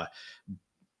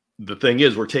the thing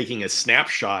is, we're taking a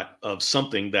snapshot of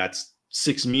something that's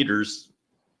 6 meters,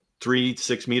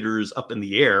 6 meters up in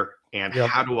the air, and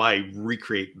how do I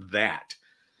recreate that?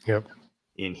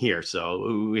 In here,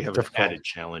 so we have an added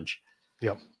challenge.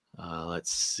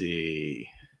 Let's see.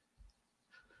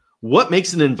 What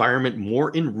makes an environment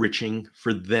more enriching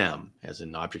for them, as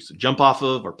in objects to jump off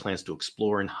of or plants to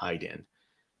explore and hide in?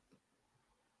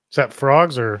 Is that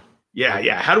frogs or?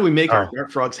 Yeah. How do we make our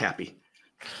frogs happy?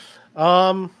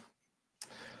 I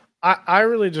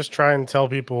really just try and tell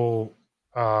people,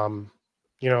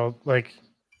 like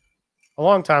a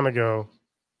long time ago,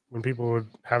 when people would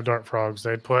have dart frogs,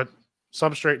 they'd put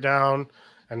substrate down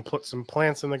and put some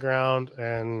plants in the ground,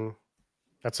 and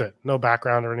that's it. No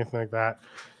background or anything like that.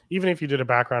 Even if you did a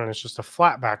background and it's just a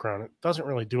flat background, it doesn't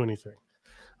really do anything.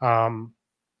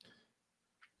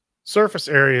 Surface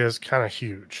area is kind of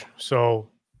huge. So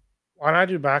when I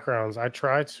do backgrounds, I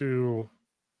try to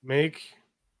make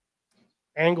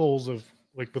angles of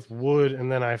like with wood, and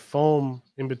then I foam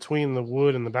in between the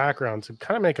wood and the background to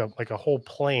kind of make a whole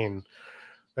plane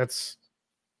that's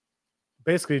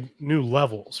basically new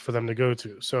levels for them to go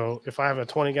to. So if I have a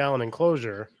 20-gallon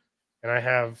enclosure and I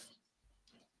have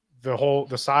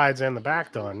the sides and the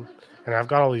back done, and I've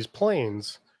got all these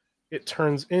planes, it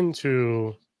turns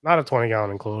into not a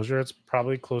 20-gallon enclosure. It's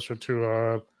probably closer to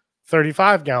a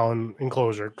 35-gallon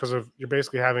enclosure because you're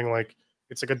basically having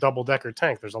it's like a double-decker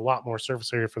tank. There's a lot more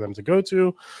surface area for them to go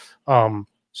to.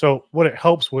 So what it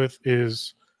helps with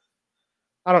is,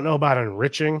 I don't know about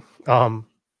enriching,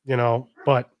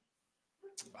 but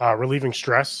relieving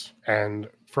stress and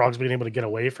frogs being able to get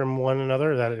away from one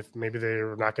another, that if maybe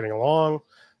they're not getting along,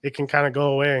 it can kind of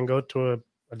go away and go to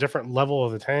a different level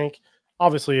of the tank.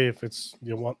 Obviously, if it's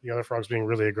the other frogs being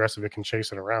really aggressive, it can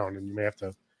chase it around, and you may have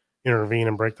to intervene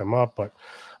and break them up. But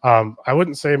I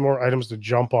wouldn't say more items to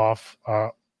jump off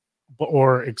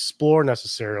or explore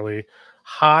necessarily.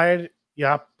 Hide,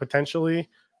 yeah, potentially.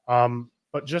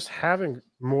 But just having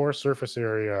more surface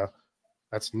area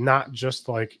that's not just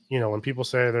like, when people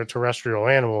say they're terrestrial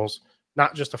animals,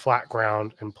 not just a flat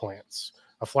ground and plants,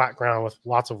 a flat ground with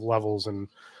lots of levels and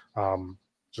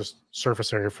just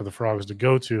surface area for the frogs to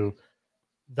go to.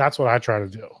 That's what I try to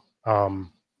do. And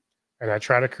I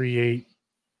try to create,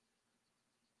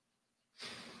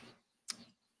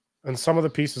 and some of the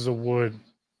pieces of wood,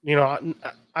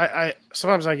 I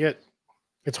sometimes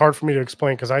it's hard for me to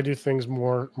explain because I do things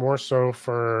more so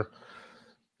for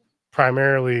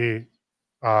primarily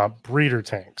breeder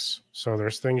tanks. So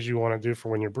there's things you want to do for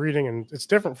when you're breeding, and it's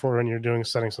different for when you're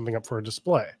setting something up for a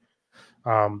display.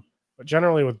 But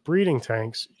generally with breeding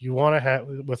tanks, you want to have,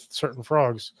 with certain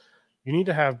frogs, you need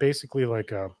to have basically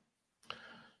like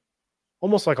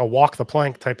almost like a walk the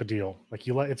plank type of deal. Like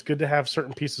it's good to have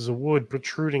certain pieces of wood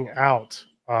protruding out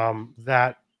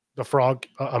that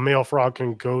a male frog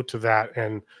can go to that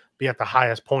and be at the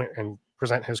highest point and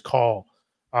present his call.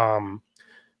 But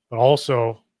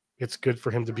also it's good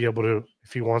for him to be able to,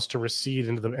 if he wants to recede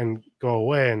and go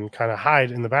away and kind of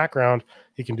hide in the background,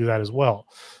 he can do that as well.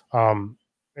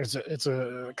 It's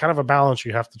a kind of a balance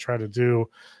you have to try to do.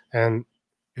 And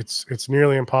it's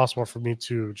nearly impossible for me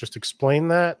to just explain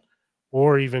that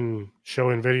or even show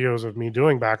in videos of me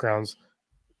doing backgrounds.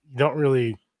 You don't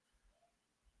really,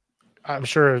 I'm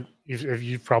sure if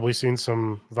you've probably seen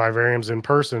some vivariums in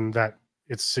person, that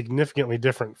it's significantly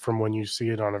different from when you see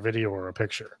it on a video or a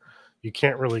picture. You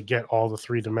can't really get all the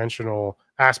three-dimensional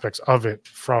aspects of it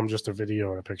from just a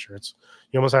video and a picture.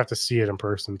 You almost have to see it in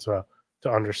person to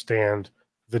understand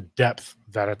the depth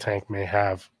that a tank may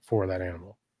have for that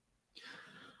animal.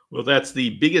 Well, that's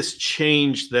the biggest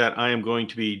change that I am going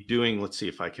to be doing. Let's see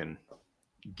if I can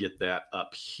get that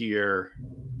up here.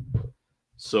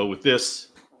 So with this,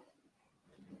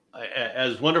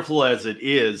 as wonderful as it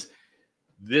is,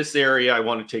 this area, I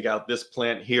want to take out this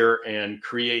plant here and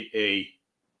create a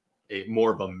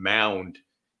more of a mound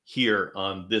here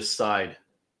on this side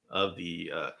of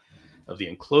the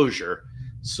enclosure,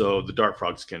 so the dart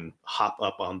frogs can hop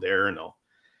up on there. And I'm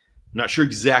not sure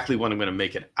exactly what I'm going to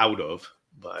make it out of,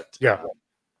 but yeah,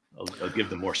 I'll give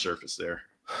them more surface there.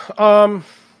 I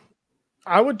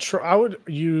would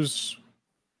use.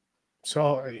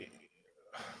 So I'm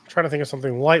trying to think of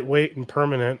something lightweight and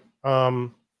permanent.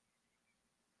 Have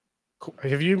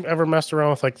you ever messed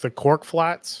around with like the cork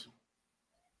flats?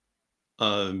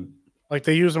 Like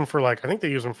they use them for I think they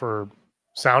use them for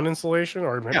sound insulation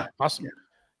or maybe awesome.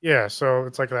 Yeah, so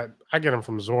it's like that. I get them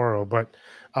from Zorro, but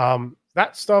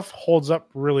that stuff holds up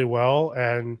really well,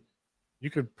 and you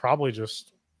could probably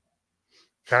just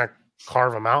kind of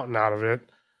carve a mountain out of it,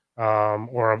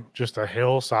 or just a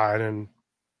hillside, and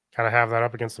kind of have that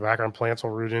up against the background. Plants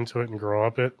will root into it and grow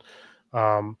up it.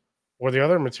 Or the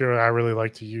other material I really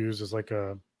like to use is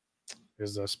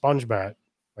a sponge mat,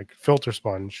 like filter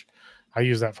sponge. I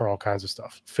use that for all kinds of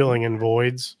stuff, filling in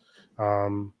voids.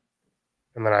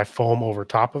 And then I foam over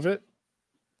top of it,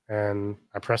 and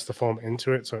I press the foam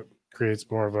into it, so it creates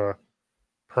more of a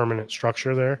permanent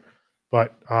structure there.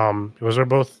 But those are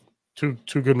both two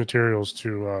good materials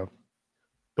to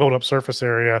build up surface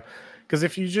area. Because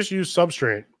if you just use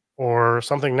substrate or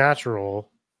something natural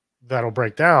that'll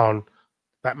break down,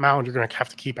 that mound, you're going to have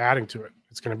to keep adding to it.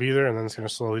 It's going to be there, and then it's going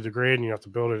to slowly degrade, and you have to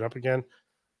build it up again,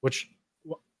 which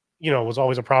was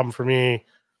always a problem for me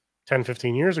 10,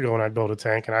 15 years ago when I built a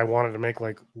tank and I wanted to make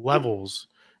like levels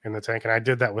in the tank. And I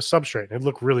did that with substrate. It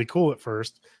looked really cool at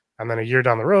first. And then a year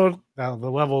down the road, now the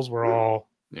levels were all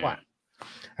flat.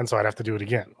 And so I'd have to do it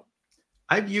again.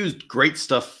 I've used Great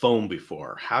Stuff foam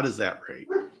before. How does that rate?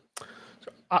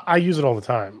 I use it all the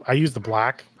time. I use the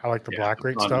black. I like the black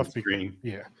Great Stuff.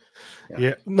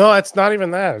 Yeah. No, it's not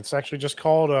even that. It's actually just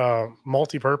called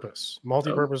multi-purpose.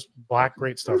 Multi-purpose black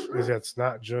Great Stuff. It's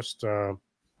not just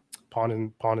Pond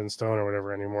and Stone or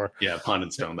whatever anymore. Yeah, Pond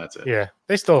and Stone, that's it. Yeah,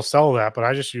 they still sell that, but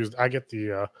I get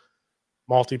the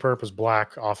multi-purpose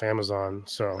black off Amazon.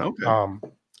 So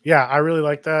yeah, I really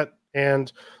like that.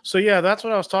 And so yeah, that's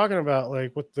what I was talking about,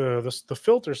 like with the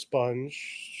filter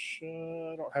sponge.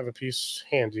 I don't have a piece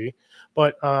handy,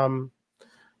 but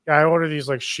yeah, I ordered these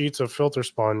like sheets of filter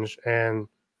sponge, and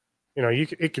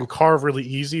it can carve really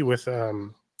easy with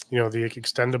the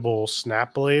extendable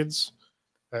snap blades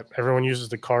that everyone uses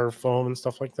to carve foam and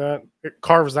stuff like that. It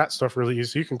carves that stuff really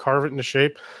easy. So you can carve it into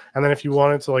shape, and then if you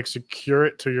wanted to like secure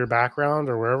it to your background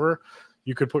or wherever,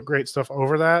 you could put Great Stuff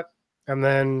over that, and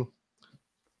then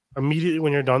immediately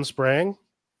when you're done spraying,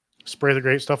 spray the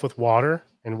Great Stuff with water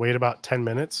and wait about 10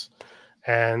 minutes,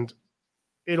 and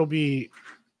it'll be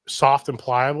soft and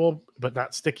pliable, but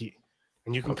not sticky.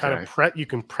 And you can kind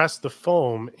of press the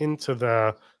foam into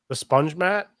the sponge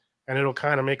mat, and it'll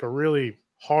kind of make a really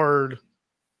hard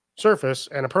surface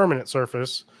and a permanent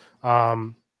surface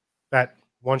that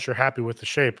once you're happy with the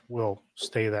shape will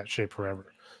stay that shape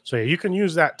forever. So yeah, you can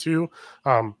use that too.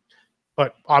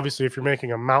 But obviously, if you're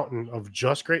making a mountain of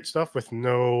just great stuff with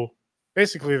no,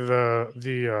 basically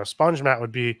the sponge mat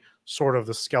would be sort of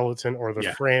the skeleton or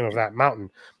the frame of that mountain.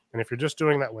 And if you're just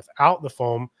doing that without the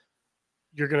foam,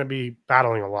 you're going to be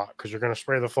battling a lot because you're going to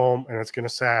spray the foam and it's going to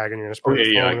sag, and you're going to spray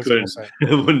the foam and it's going to sag.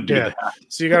 I wouldn't do that.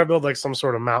 So you got to build like some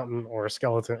sort of mountain or a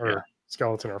skeleton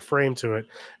or frame to it,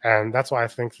 and that's why I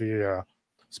think the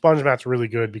sponge mat's really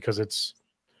good, because it's,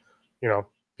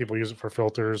 people use it for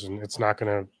filters, and it's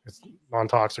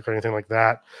non-toxic or anything like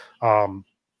that, and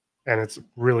it's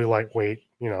really lightweight,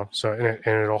 so and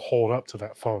it'll hold up to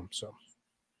that foam, so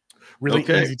really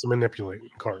easy to manipulate and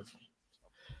carve.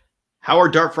 How are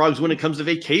dart frogs when it comes to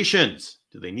vacations?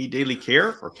 Do they need daily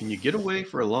care, or can you get away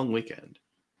for a long weekend?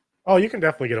 Oh, you can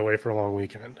definitely get away for a long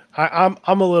weekend. I'm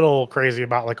a little crazy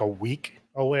about like a week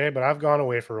away, but I've gone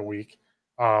away for a week.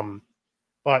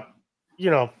 But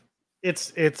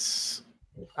it's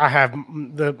I have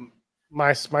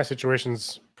my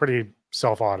situation's pretty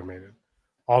self-automated.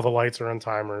 All the lights are on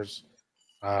timers.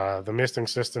 The misting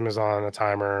system is on a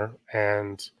timer,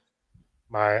 and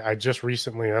I just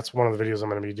recently, that's one of the videos I'm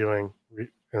going to be doing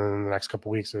in the next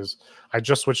couple of weeks, is I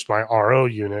just switched my RO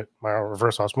unit, my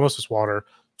reverse osmosis water,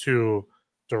 to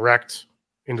direct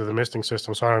into the misting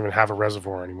system. So I don't even have a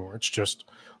reservoir anymore. It's just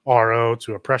RO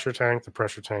to a pressure tank, the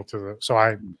pressure tank to the, so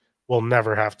I will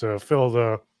never have to fill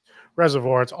the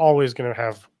reservoir. It's always going to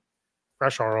have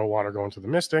fresh RO water going to the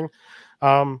misting.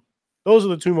 Those are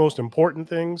the two most important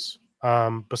things,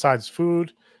 besides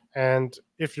food. And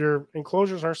if your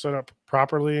enclosures are set up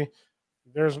properly,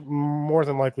 there's more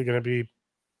than likely going to be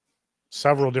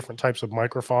several different types of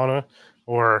microfauna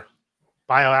or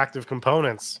bioactive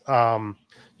components.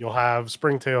 You'll have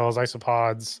springtails,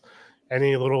 isopods,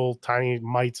 any little tiny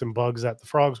mites and bugs that the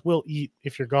frogs will eat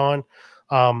if you're gone.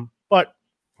 But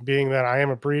being that I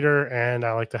am a breeder and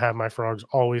I like to have my frogs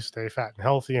always stay fat and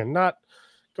healthy and not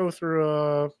go through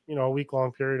a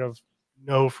week-long period of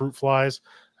no fruit flies,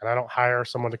 and I don't hire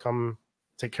someone to come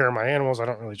take care of my animals, I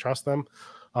don't really trust them.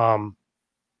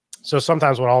 So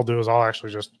sometimes what I'll do is I'll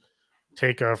actually just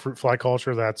take a fruit fly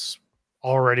culture that's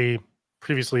already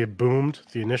previously boomed,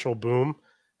 the initial boom,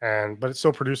 but it's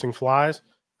still producing flies,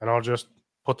 and I'll just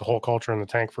put the whole culture in the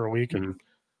tank for a week and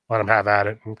let them have at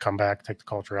it and come back, take the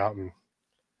culture out, and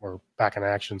we're back in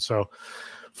action. So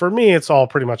for me, it's all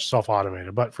pretty much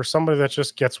self-automated. But for somebody that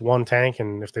just gets one tank,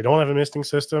 and if they don't have a misting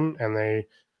system and they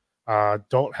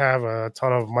don't have a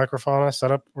ton of microfauna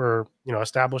set up or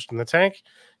established in the tank,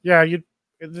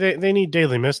 they need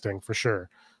daily misting for sure.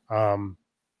 Although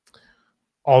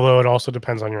it also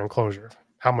depends on your enclosure,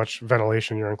 how much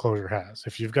ventilation your enclosure has.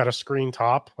 If you've got a screen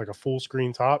top, like a full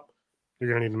screen top, you're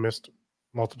going to need to mist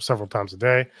several times a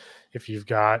day. If you've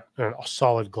got a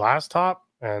solid glass top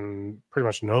and pretty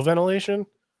much no ventilation,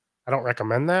 I don't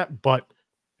recommend that, but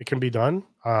it can be done.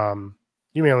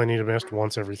 You may only need to mist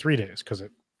once every 3 days because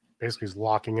it basically is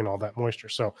locking in all that moisture.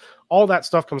 So all that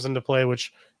stuff comes into play,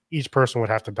 which each person would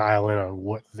have to dial in on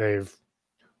what their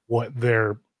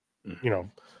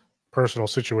personal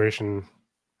situation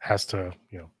has to,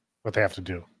 what they have to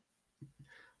do.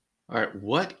 All right.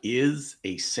 What is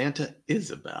a Santa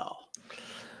Isabel?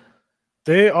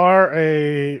 They are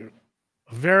a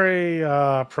very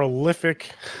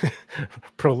prolific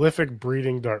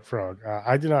breeding dart frog.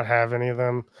 I do not have any of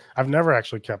them. I've never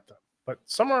actually kept them, but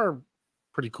some are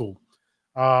pretty cool.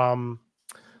 They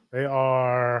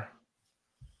are,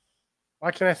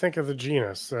 why can't I think of the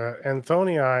genus?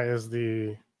 Anthonii is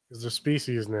the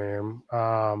species name.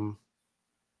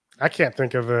 I can't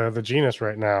think of the genus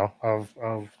right now.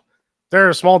 They're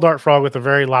a small dart frog with a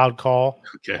very loud call.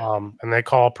 Okay. And they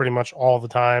call pretty much all the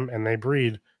time, and they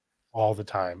breed all the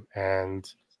time. And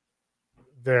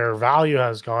their value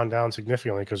has gone down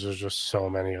significantly because there's just so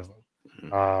many of them. They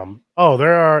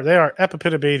are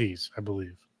Epipitobates, I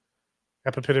believe.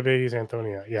 Epipitobates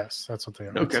Anthonii. Yes, that's what they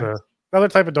are. Okay. It's another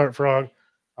type of dart frog.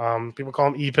 People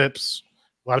call them epips.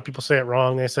 A lot of people say it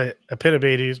wrong. They say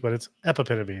Epipitobates, but it's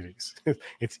Epipitobates.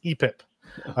 It's epip.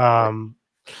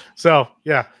 So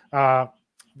yeah,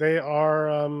 they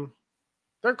are.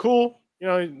 They're cool.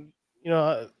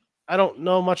 I don't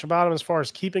know much about them as far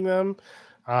as keeping them.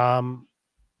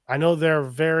 I know they're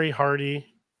very hardy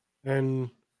and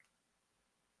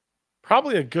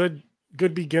probably a good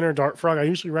good beginner dart frog, I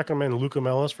usually recommend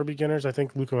Leucomelas for beginners. I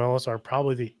think Leucomelas are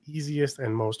probably the easiest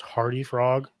and most hardy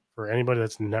frog for anybody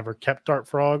that's never kept dart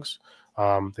frogs.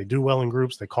 They do well in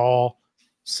groups. They call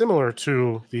similar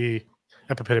to the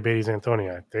Epipetabates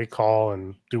anthonii. They call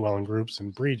and do well in groups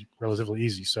and breed relatively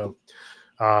easy. So,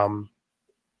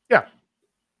 yeah,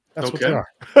 that's what they are.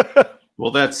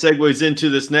 Well, that segues into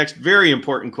this next very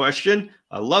important question.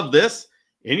 I love this.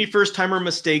 Any first-timer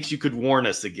mistakes you could warn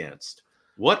us against?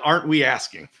 What aren't we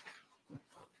asking?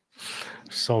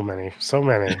 So many.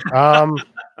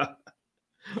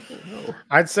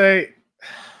 I'd say,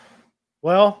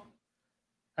 well,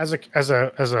 as a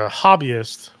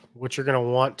hobbyist, what you're going to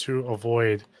want to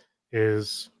avoid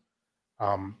is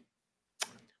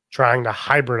trying to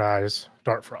hybridize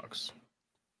dart frogs,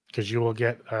 because you will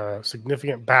get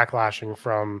significant backlashing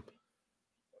from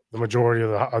the majority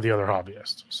of the other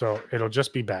hobbyists. So it'll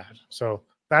just be bad. So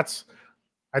that's,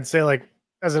 I'd say, like,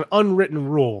 as an unwritten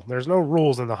rule. There's no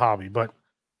rules in the hobby, but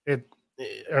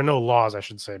or no laws, I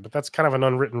should say. But that's kind of an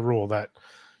unwritten rule that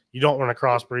you don't want to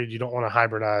crossbreed, you don't want to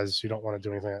hybridize, you don't want to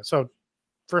do anything like that. So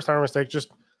first time mistake, just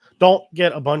don't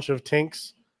get a bunch of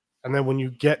tinks, and then when you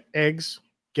get eggs,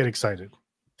 get excited.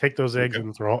 Take those eggs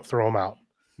and throw them out.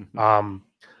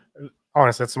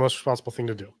 Honestly, that's the most responsible thing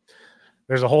to do.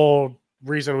 There's a whole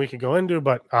reason we could go into,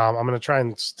 but I'm going to try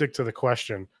and stick to the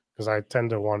question because I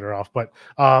tend to wander off. But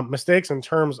mistakes in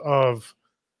terms of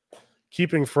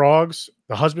keeping frogs,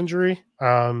 the husbandry,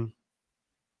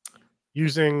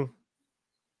 using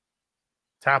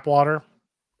tap water.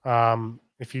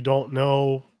 If you don't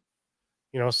know,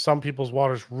 some people's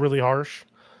water is really harsh,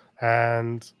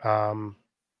 and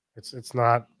it's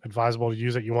not advisable to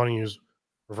use it. You want to use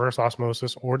reverse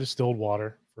osmosis or distilled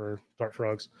water for dart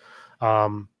frogs,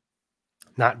 not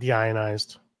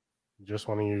deionized. You just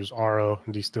want to use RO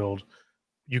and distilled.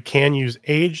 You can use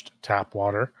aged tap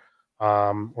water,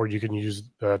 or you can use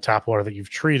the tap water that you've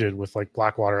treated with like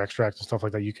black water extract and stuff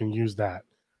like that. You can use that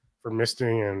for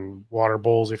misting and water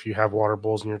bowls. If you have water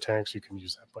bowls in your tanks, you can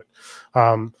use that. But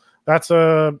that's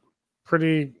a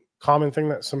pretty common thing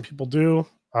that some people do.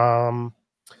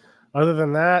 Other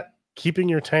than that, keeping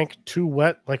your tank too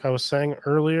wet, like I was saying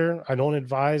earlier, I don't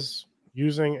advise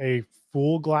using a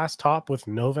full glass top with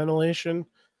no ventilation,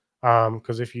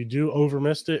 because if you do over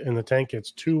mist it and the tank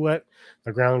gets too wet,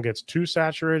 the ground gets too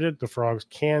saturated, the frogs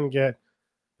they're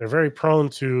very prone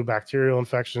to bacterial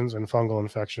infections and fungal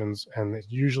infections, and it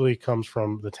usually comes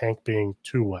from the tank being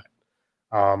too wet.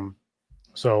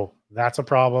 So that's a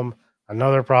problem.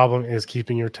 Another problem is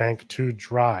keeping your tank too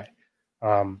dry.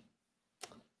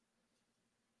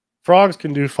 Frogs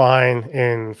can do fine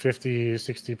in 50,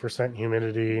 60%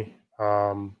 humidity.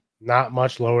 Not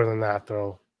much lower than that,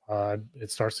 though.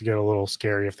 It starts to get a little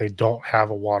scary if they don't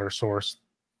have a water source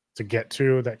to get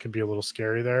to. That could be a little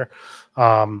scary there.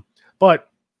 But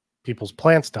people's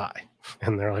plants die,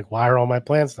 and they're like, "Why are all my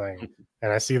plants dying?"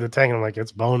 And I see the tank, and I'm like,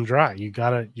 "It's bone dry. You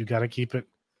gotta keep it.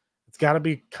 It's got to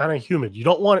be kind of humid. You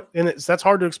don't want it, and that's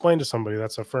hard to explain to somebody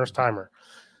that's a first timer.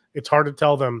 It's hard to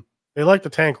tell them they like the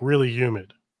tank really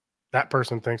humid. That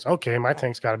person thinks, okay, my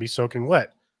tank's got to be soaking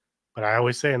wet. But I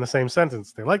always say in the same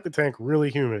sentence, they like the tank really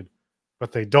humid,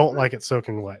 but they don't like it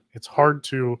soaking wet. It's hard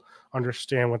to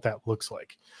understand what that looks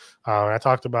like. I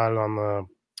talked about it on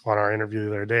our interview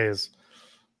the other day. Is,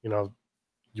 you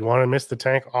want to mist the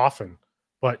tank often,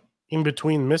 but in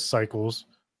between mist cycles,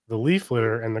 the leaf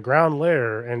litter and the ground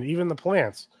layer and even the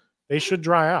plants, they should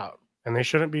dry out, and they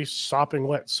shouldn't be sopping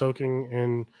wet, soaking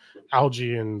in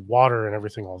algae and water and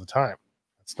everything all the time.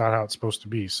 That's not how it's supposed to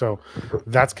be. So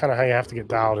that's kind of how you have to get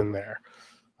dialed in there.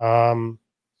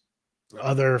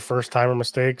 Other first timer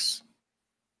mistakes,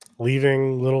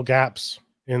 leaving little gaps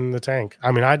in the tank.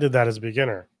 I mean, I did that as a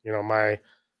beginner.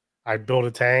 I built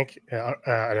a tank,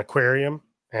 an aquarium,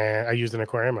 and I used an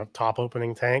aquarium, a top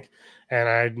opening tank, and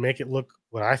I'd make it look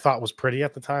what I thought was pretty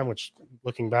at the time, which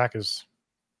looking back is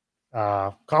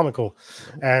comical.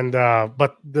 And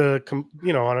but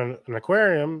on an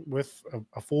aquarium with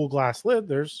a full glass lid,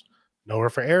 there's nowhere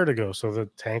for air to go, so the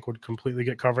tank would completely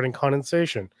get covered in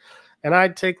condensation. And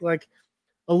I'd take like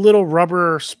a little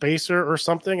rubber spacer or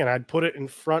something, and I'd put it in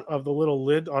front of the little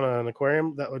lid on an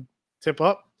aquarium that would tip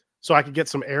up, so I could get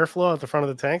some airflow at the front of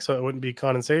the tank, so it wouldn't be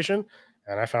condensation.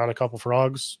 And I found a couple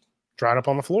frogs dried up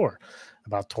on the floor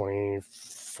about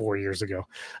 24 years ago.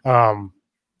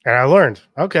 And I learned,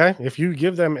 okay, if you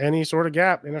give them any sort of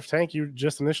gap in a tank you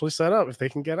just initially set up, if they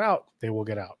can get out, they will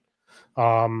get out.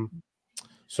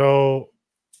 So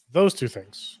those two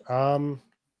things.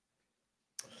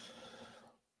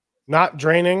 Not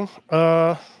draining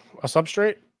a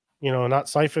substrate, not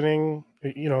siphoning.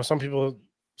 Some people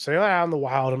say, out in the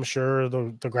wild, I'm sure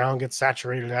the ground gets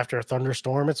saturated after a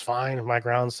thunderstorm. It's fine if my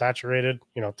ground's saturated.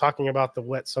 You know, talking about the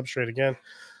wet substrate again,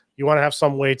 you want to have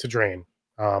some way to drain.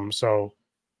 So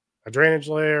a drainage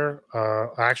layer,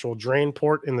 actual drain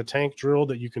port in the tank drilled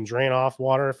that you can drain off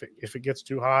water if it gets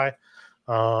too high.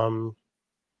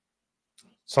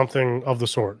 Something of the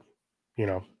sort, you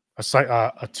know,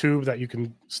 a tube that you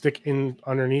can stick in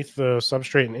underneath the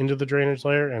substrate and into the drainage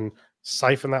layer and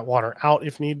siphon that water out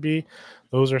if need be.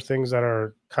 Those are things that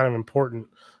are kind of important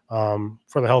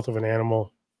for the health of an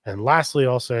animal. And lastly,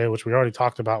 I'll say, which we already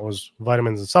talked about, was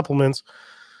vitamins and supplements.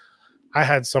 I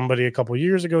had somebody a couple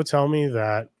years ago tell me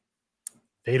that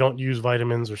they don't use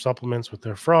vitamins or supplements with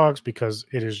their frogs because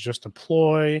it is just a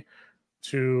ploy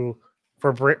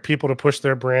for people to push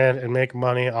their brand and make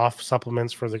money off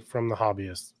supplements from the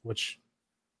hobbyists. Which,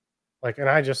 like, and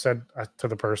I just said to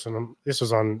the person, this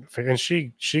was on, and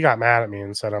she got mad at me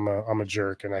and said I'm a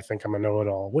jerk and I think I'm a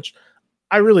know-it-all, which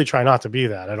I really try not to be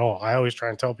that at all. I always try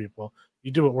and tell people,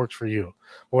 you do what works for you.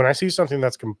 But when I see something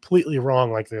that's completely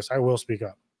wrong like this, I will speak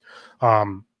up.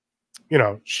 You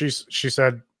know, she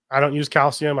said, I don't use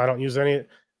calcium. I don't use any.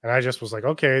 And I just was like,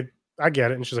 okay, I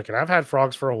get it. And she's like, and I've had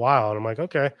frogs for a while. And I'm like,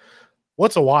 okay,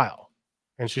 what's a while?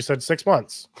 And she said 6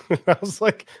 months. I was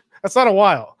like, that's not a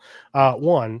while.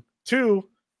 1, 2,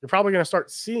 you're probably going to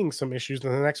start seeing some issues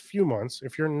in the next few months.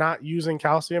 If you're not using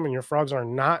calcium and your frogs are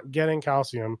not getting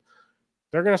calcium,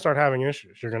 they're going to start having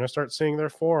issues. You're going to start seeing their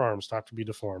forearms start to be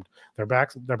deformed. Their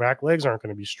back legs aren't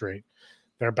going to be straight.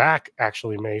 Their back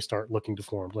actually may start looking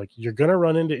deformed. Like, you're going to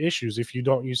run into issues if you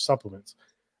don't use supplements.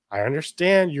 I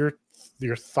understand your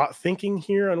thinking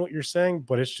here on what you're saying,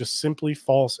 but it's just simply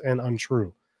false and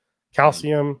untrue.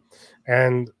 Calcium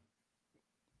and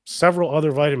several other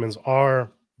vitamins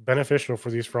are beneficial for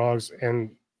these frogs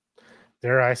and,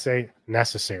 dare I say,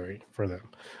 necessary for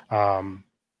them.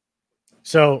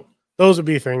 So those would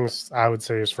be things I would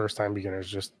say as first-time beginners,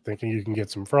 just thinking you can get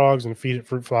some frogs and feed it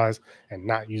fruit flies and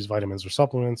not use vitamins or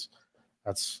supplements.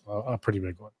 That's a pretty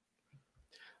big one.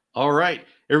 All right,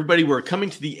 everybody, we're coming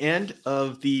to the end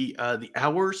of the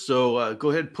hour. So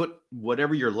go ahead and put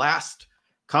whatever your last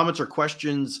comments or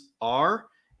questions are,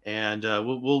 and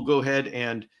we'll go ahead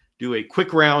and do a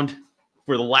quick round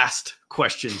for the last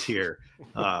questions here.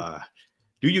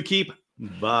 Do you keep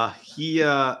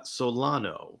Bahia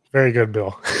Solano? Very good,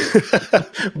 Bill.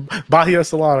 Bahia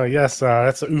Solano, yes.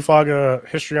 That's a Ufaga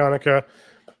histrionica.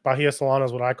 Bahia Solano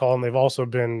is what I call them. They've also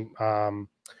been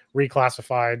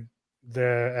reclassified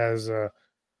as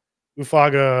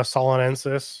Ufaga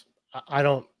solanensis. I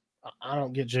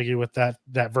don't get jiggy with that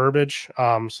verbiage,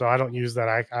 so I don't use that.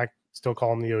 I still call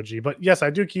them the OG. But yes,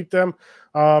 I do keep them.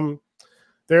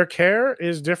 Their care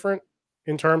is different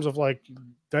in terms of like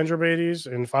Dendrobates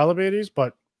and Phyllobates,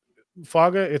 but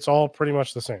Ufaga, it's all pretty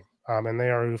much the same. And they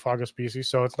are Ufaga species.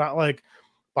 So it's not like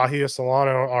Bahia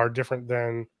Solano are different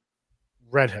than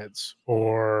redheads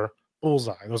or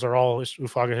bullseye. Those are all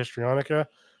Ufaga histrionica.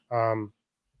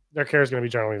 Their care is going to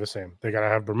be generally the same. They got to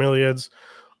have bromeliads.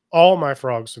 All my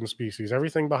frogs and species,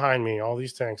 everything behind me, all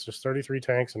these tanks, there's 33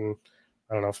 tanks and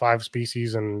I don't know, 5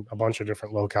 species and a bunch of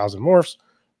different locales and morphs.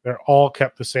 They're all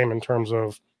kept the same in terms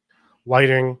of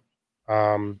lighting,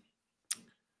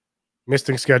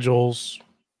 misting schedules,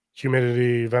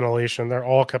 humidity, ventilation. They're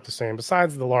all kept the same.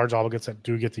 Besides the large obligates that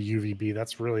do get the UVB,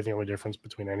 that's really the only difference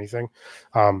between anything.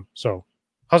 So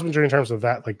husbandry in terms of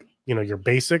that, like, you know, your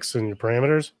basics and your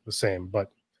parameters, the same.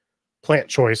 But plant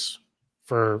choice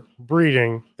for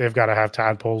breeding, they've got to have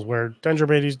tadpoles, where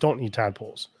Dendrobates don't need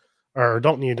tadpoles or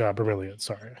don't need bromeliads.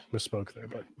 Sorry, I misspoke there,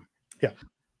 but yeah.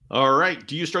 All right.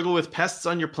 Do you struggle with pests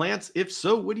on your plants? If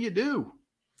so, what do you do?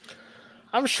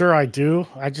 I'm sure I do.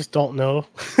 I just don't know.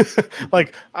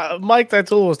 Like Mike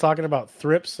Tatul was talking about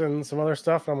thrips and some other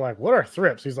stuff. And I'm like, what are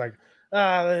thrips? He's like,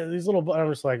 these little.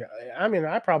 I'm just like, I mean,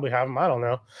 I probably have them. I don't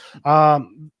know.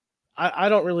 I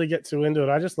don't really get too into it.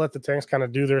 I just let the tanks kind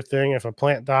of do their thing. If a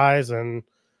plant dies and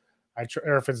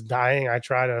or if it's dying, I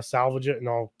try to salvage it and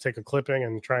I'll take a clipping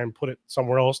and try and put it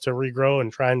somewhere else to regrow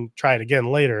and try it again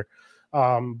later.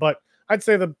 But I'd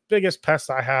say the biggest pests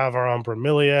I have are on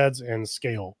bromeliads and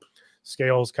scale.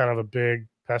 Scale is kind of a big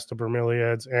pest of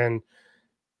bromeliads, and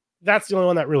that's the only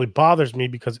one that really bothers me,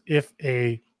 because if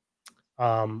a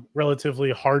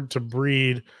relatively hard to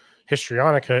breed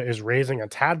histrionica is raising a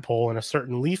tadpole in a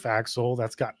certain leaf axil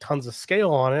that's got tons of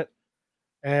scale on it,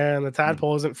 and the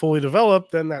tadpole isn't fully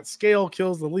developed, then that scale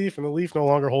kills the leaf and the leaf no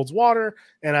longer holds water,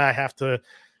 and I have to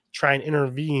try and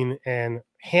intervene and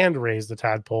hand raise the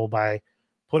tadpole by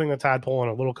putting the tadpole in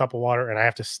a little cup of water, and I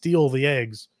have to steal the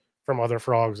eggs from other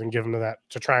frogs and give them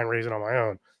to try and raise it on my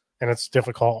own. and it's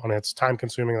difficult and it's time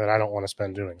consuming that I don't want to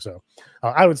spend doing. So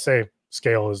I would say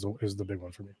scale is the big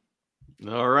one for me.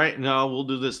 All right, now we'll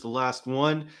do this. The last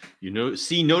one.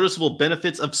 See noticeable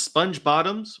benefits of sponge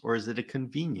bottoms, or is it a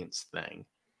convenience thing?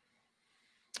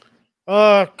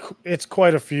 It's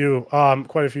quite a few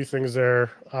things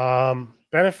there.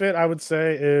 Benefit I would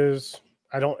say is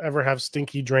I don't ever have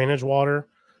stinky drainage water.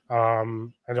 I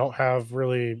don't have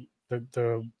really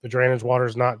the drainage water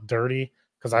is not dirty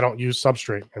because I don't use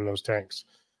substrate in those tanks.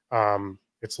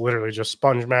 It's literally just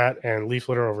sponge mat and leaf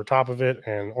litter over top of it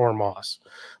or moss.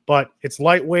 But it's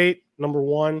lightweight, number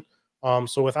one.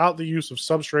 So without the use of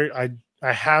substrate,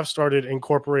 I have started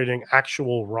incorporating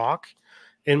actual rock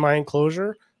in my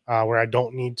enclosure. Where I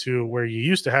don't need to, where you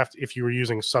used to have to, if you were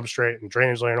using substrate and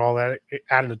drainage layer and all that, it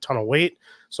added a ton of weight.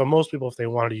 So most people, if they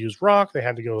wanted to use rock, they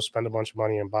had to go spend a bunch of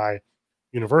money and buy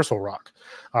universal rock,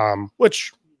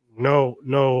 which no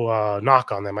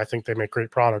knock on them. I think they make great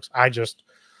products. I just,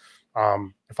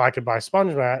 if I could buy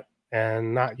sponge mat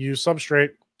and not use substrate,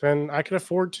 then I could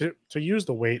afford to use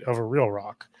the weight of a real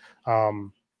rock.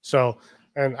 And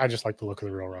I just like the look of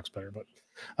the real rocks better, but,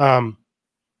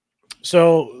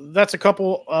 so that's a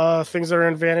couple things that are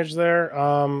an advantage there.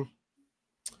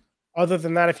 Other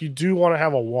than that, if you do want to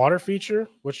have a water feature,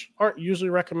 which aren't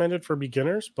usually recommended for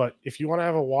beginners, but if you want to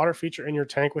have a water feature in your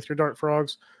tank with your dart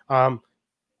frogs,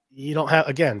 you don't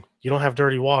have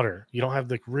dirty water. You don't have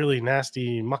the really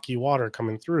nasty, mucky water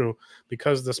coming through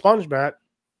because the sponge mat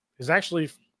is actually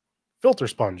filter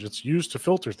sponge. It's used to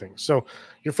filter things. So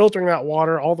you're filtering that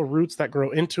water, all the roots that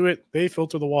grow into it, they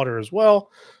filter the water as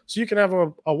well. So you can have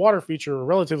a water feature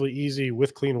relatively easy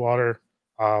with clean water,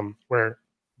 where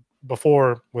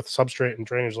before with substrate and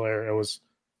drainage layer, it was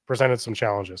presented some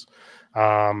challenges.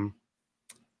 Other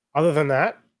than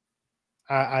that,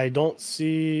 I don't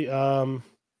see,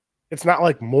 it's not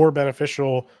like more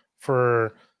beneficial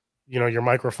for your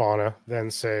microfauna than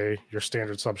say your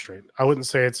standard substrate. I wouldn't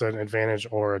say it's an advantage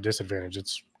or a disadvantage.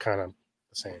 It's kind of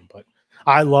the same, but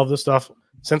I love this stuff.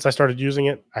 Since I started using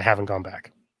it, I haven't gone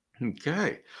back.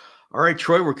 Okay. All right,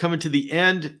 Troy, we're coming to the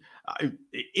end.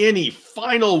 Any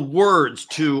final words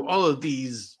to all of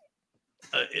these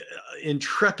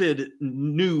intrepid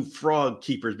new frog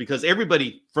keepers? Because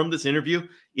everybody from this interview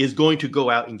is going to go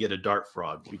out and get a dart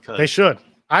frog because they should.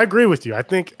 I agree with you. I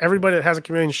think everybody that has a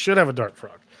chameleon should have a dart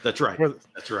frog. That's right.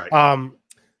 That's right.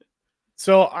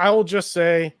 So I will just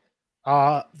say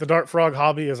the dart frog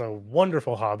hobby is a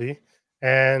wonderful hobby,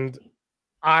 and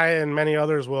I and many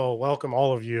others will welcome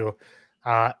all of you.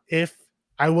 If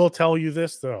I will tell you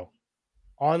this, though,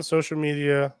 on social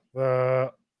media,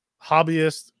 the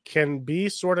hobbyist can be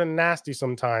sort of nasty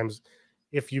sometimes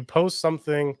if you post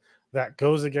something that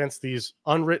goes against these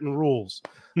unwritten rules.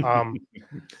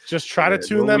 Just try to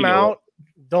tune them out.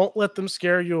 Don't let them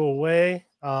scare you away.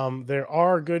 There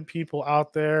are good people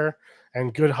out there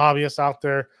and good hobbyists out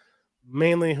there,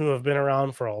 mainly who have been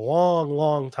around for a long,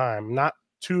 long time, not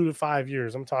 2 to 5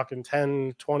 years. I'm talking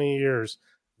 10, 20 years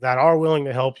that are willing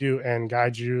to help you and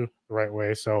guide you the right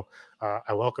way. So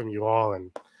I welcome you all,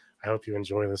 and I hope you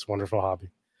enjoy this wonderful hobby.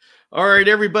 All right,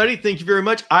 everybody. Thank you very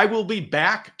much. I will be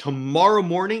back tomorrow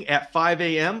morning at 5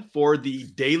 a.m. for the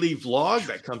daily vlog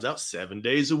that comes out 7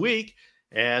 days a week.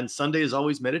 And Sunday is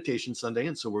always Meditation Sunday.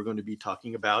 And so we're going to be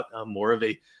talking about more of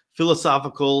a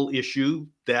philosophical issue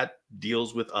that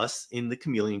deals with us in the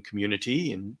chameleon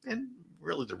community and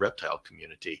really the reptile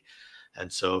community.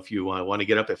 And so if you want to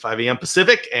get up at 5 a.m.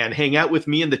 Pacific and hang out with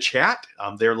me in the chat,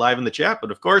 I'm there live in the chat.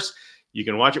 But of course, you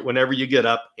can watch it whenever you get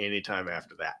up, anytime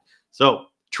after that. So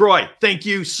Troy, thank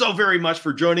you so very much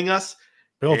for joining us.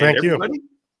 Bill, thank you.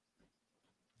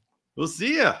 We'll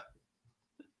see you.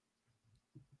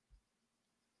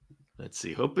 Let's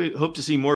see. Hope to see more.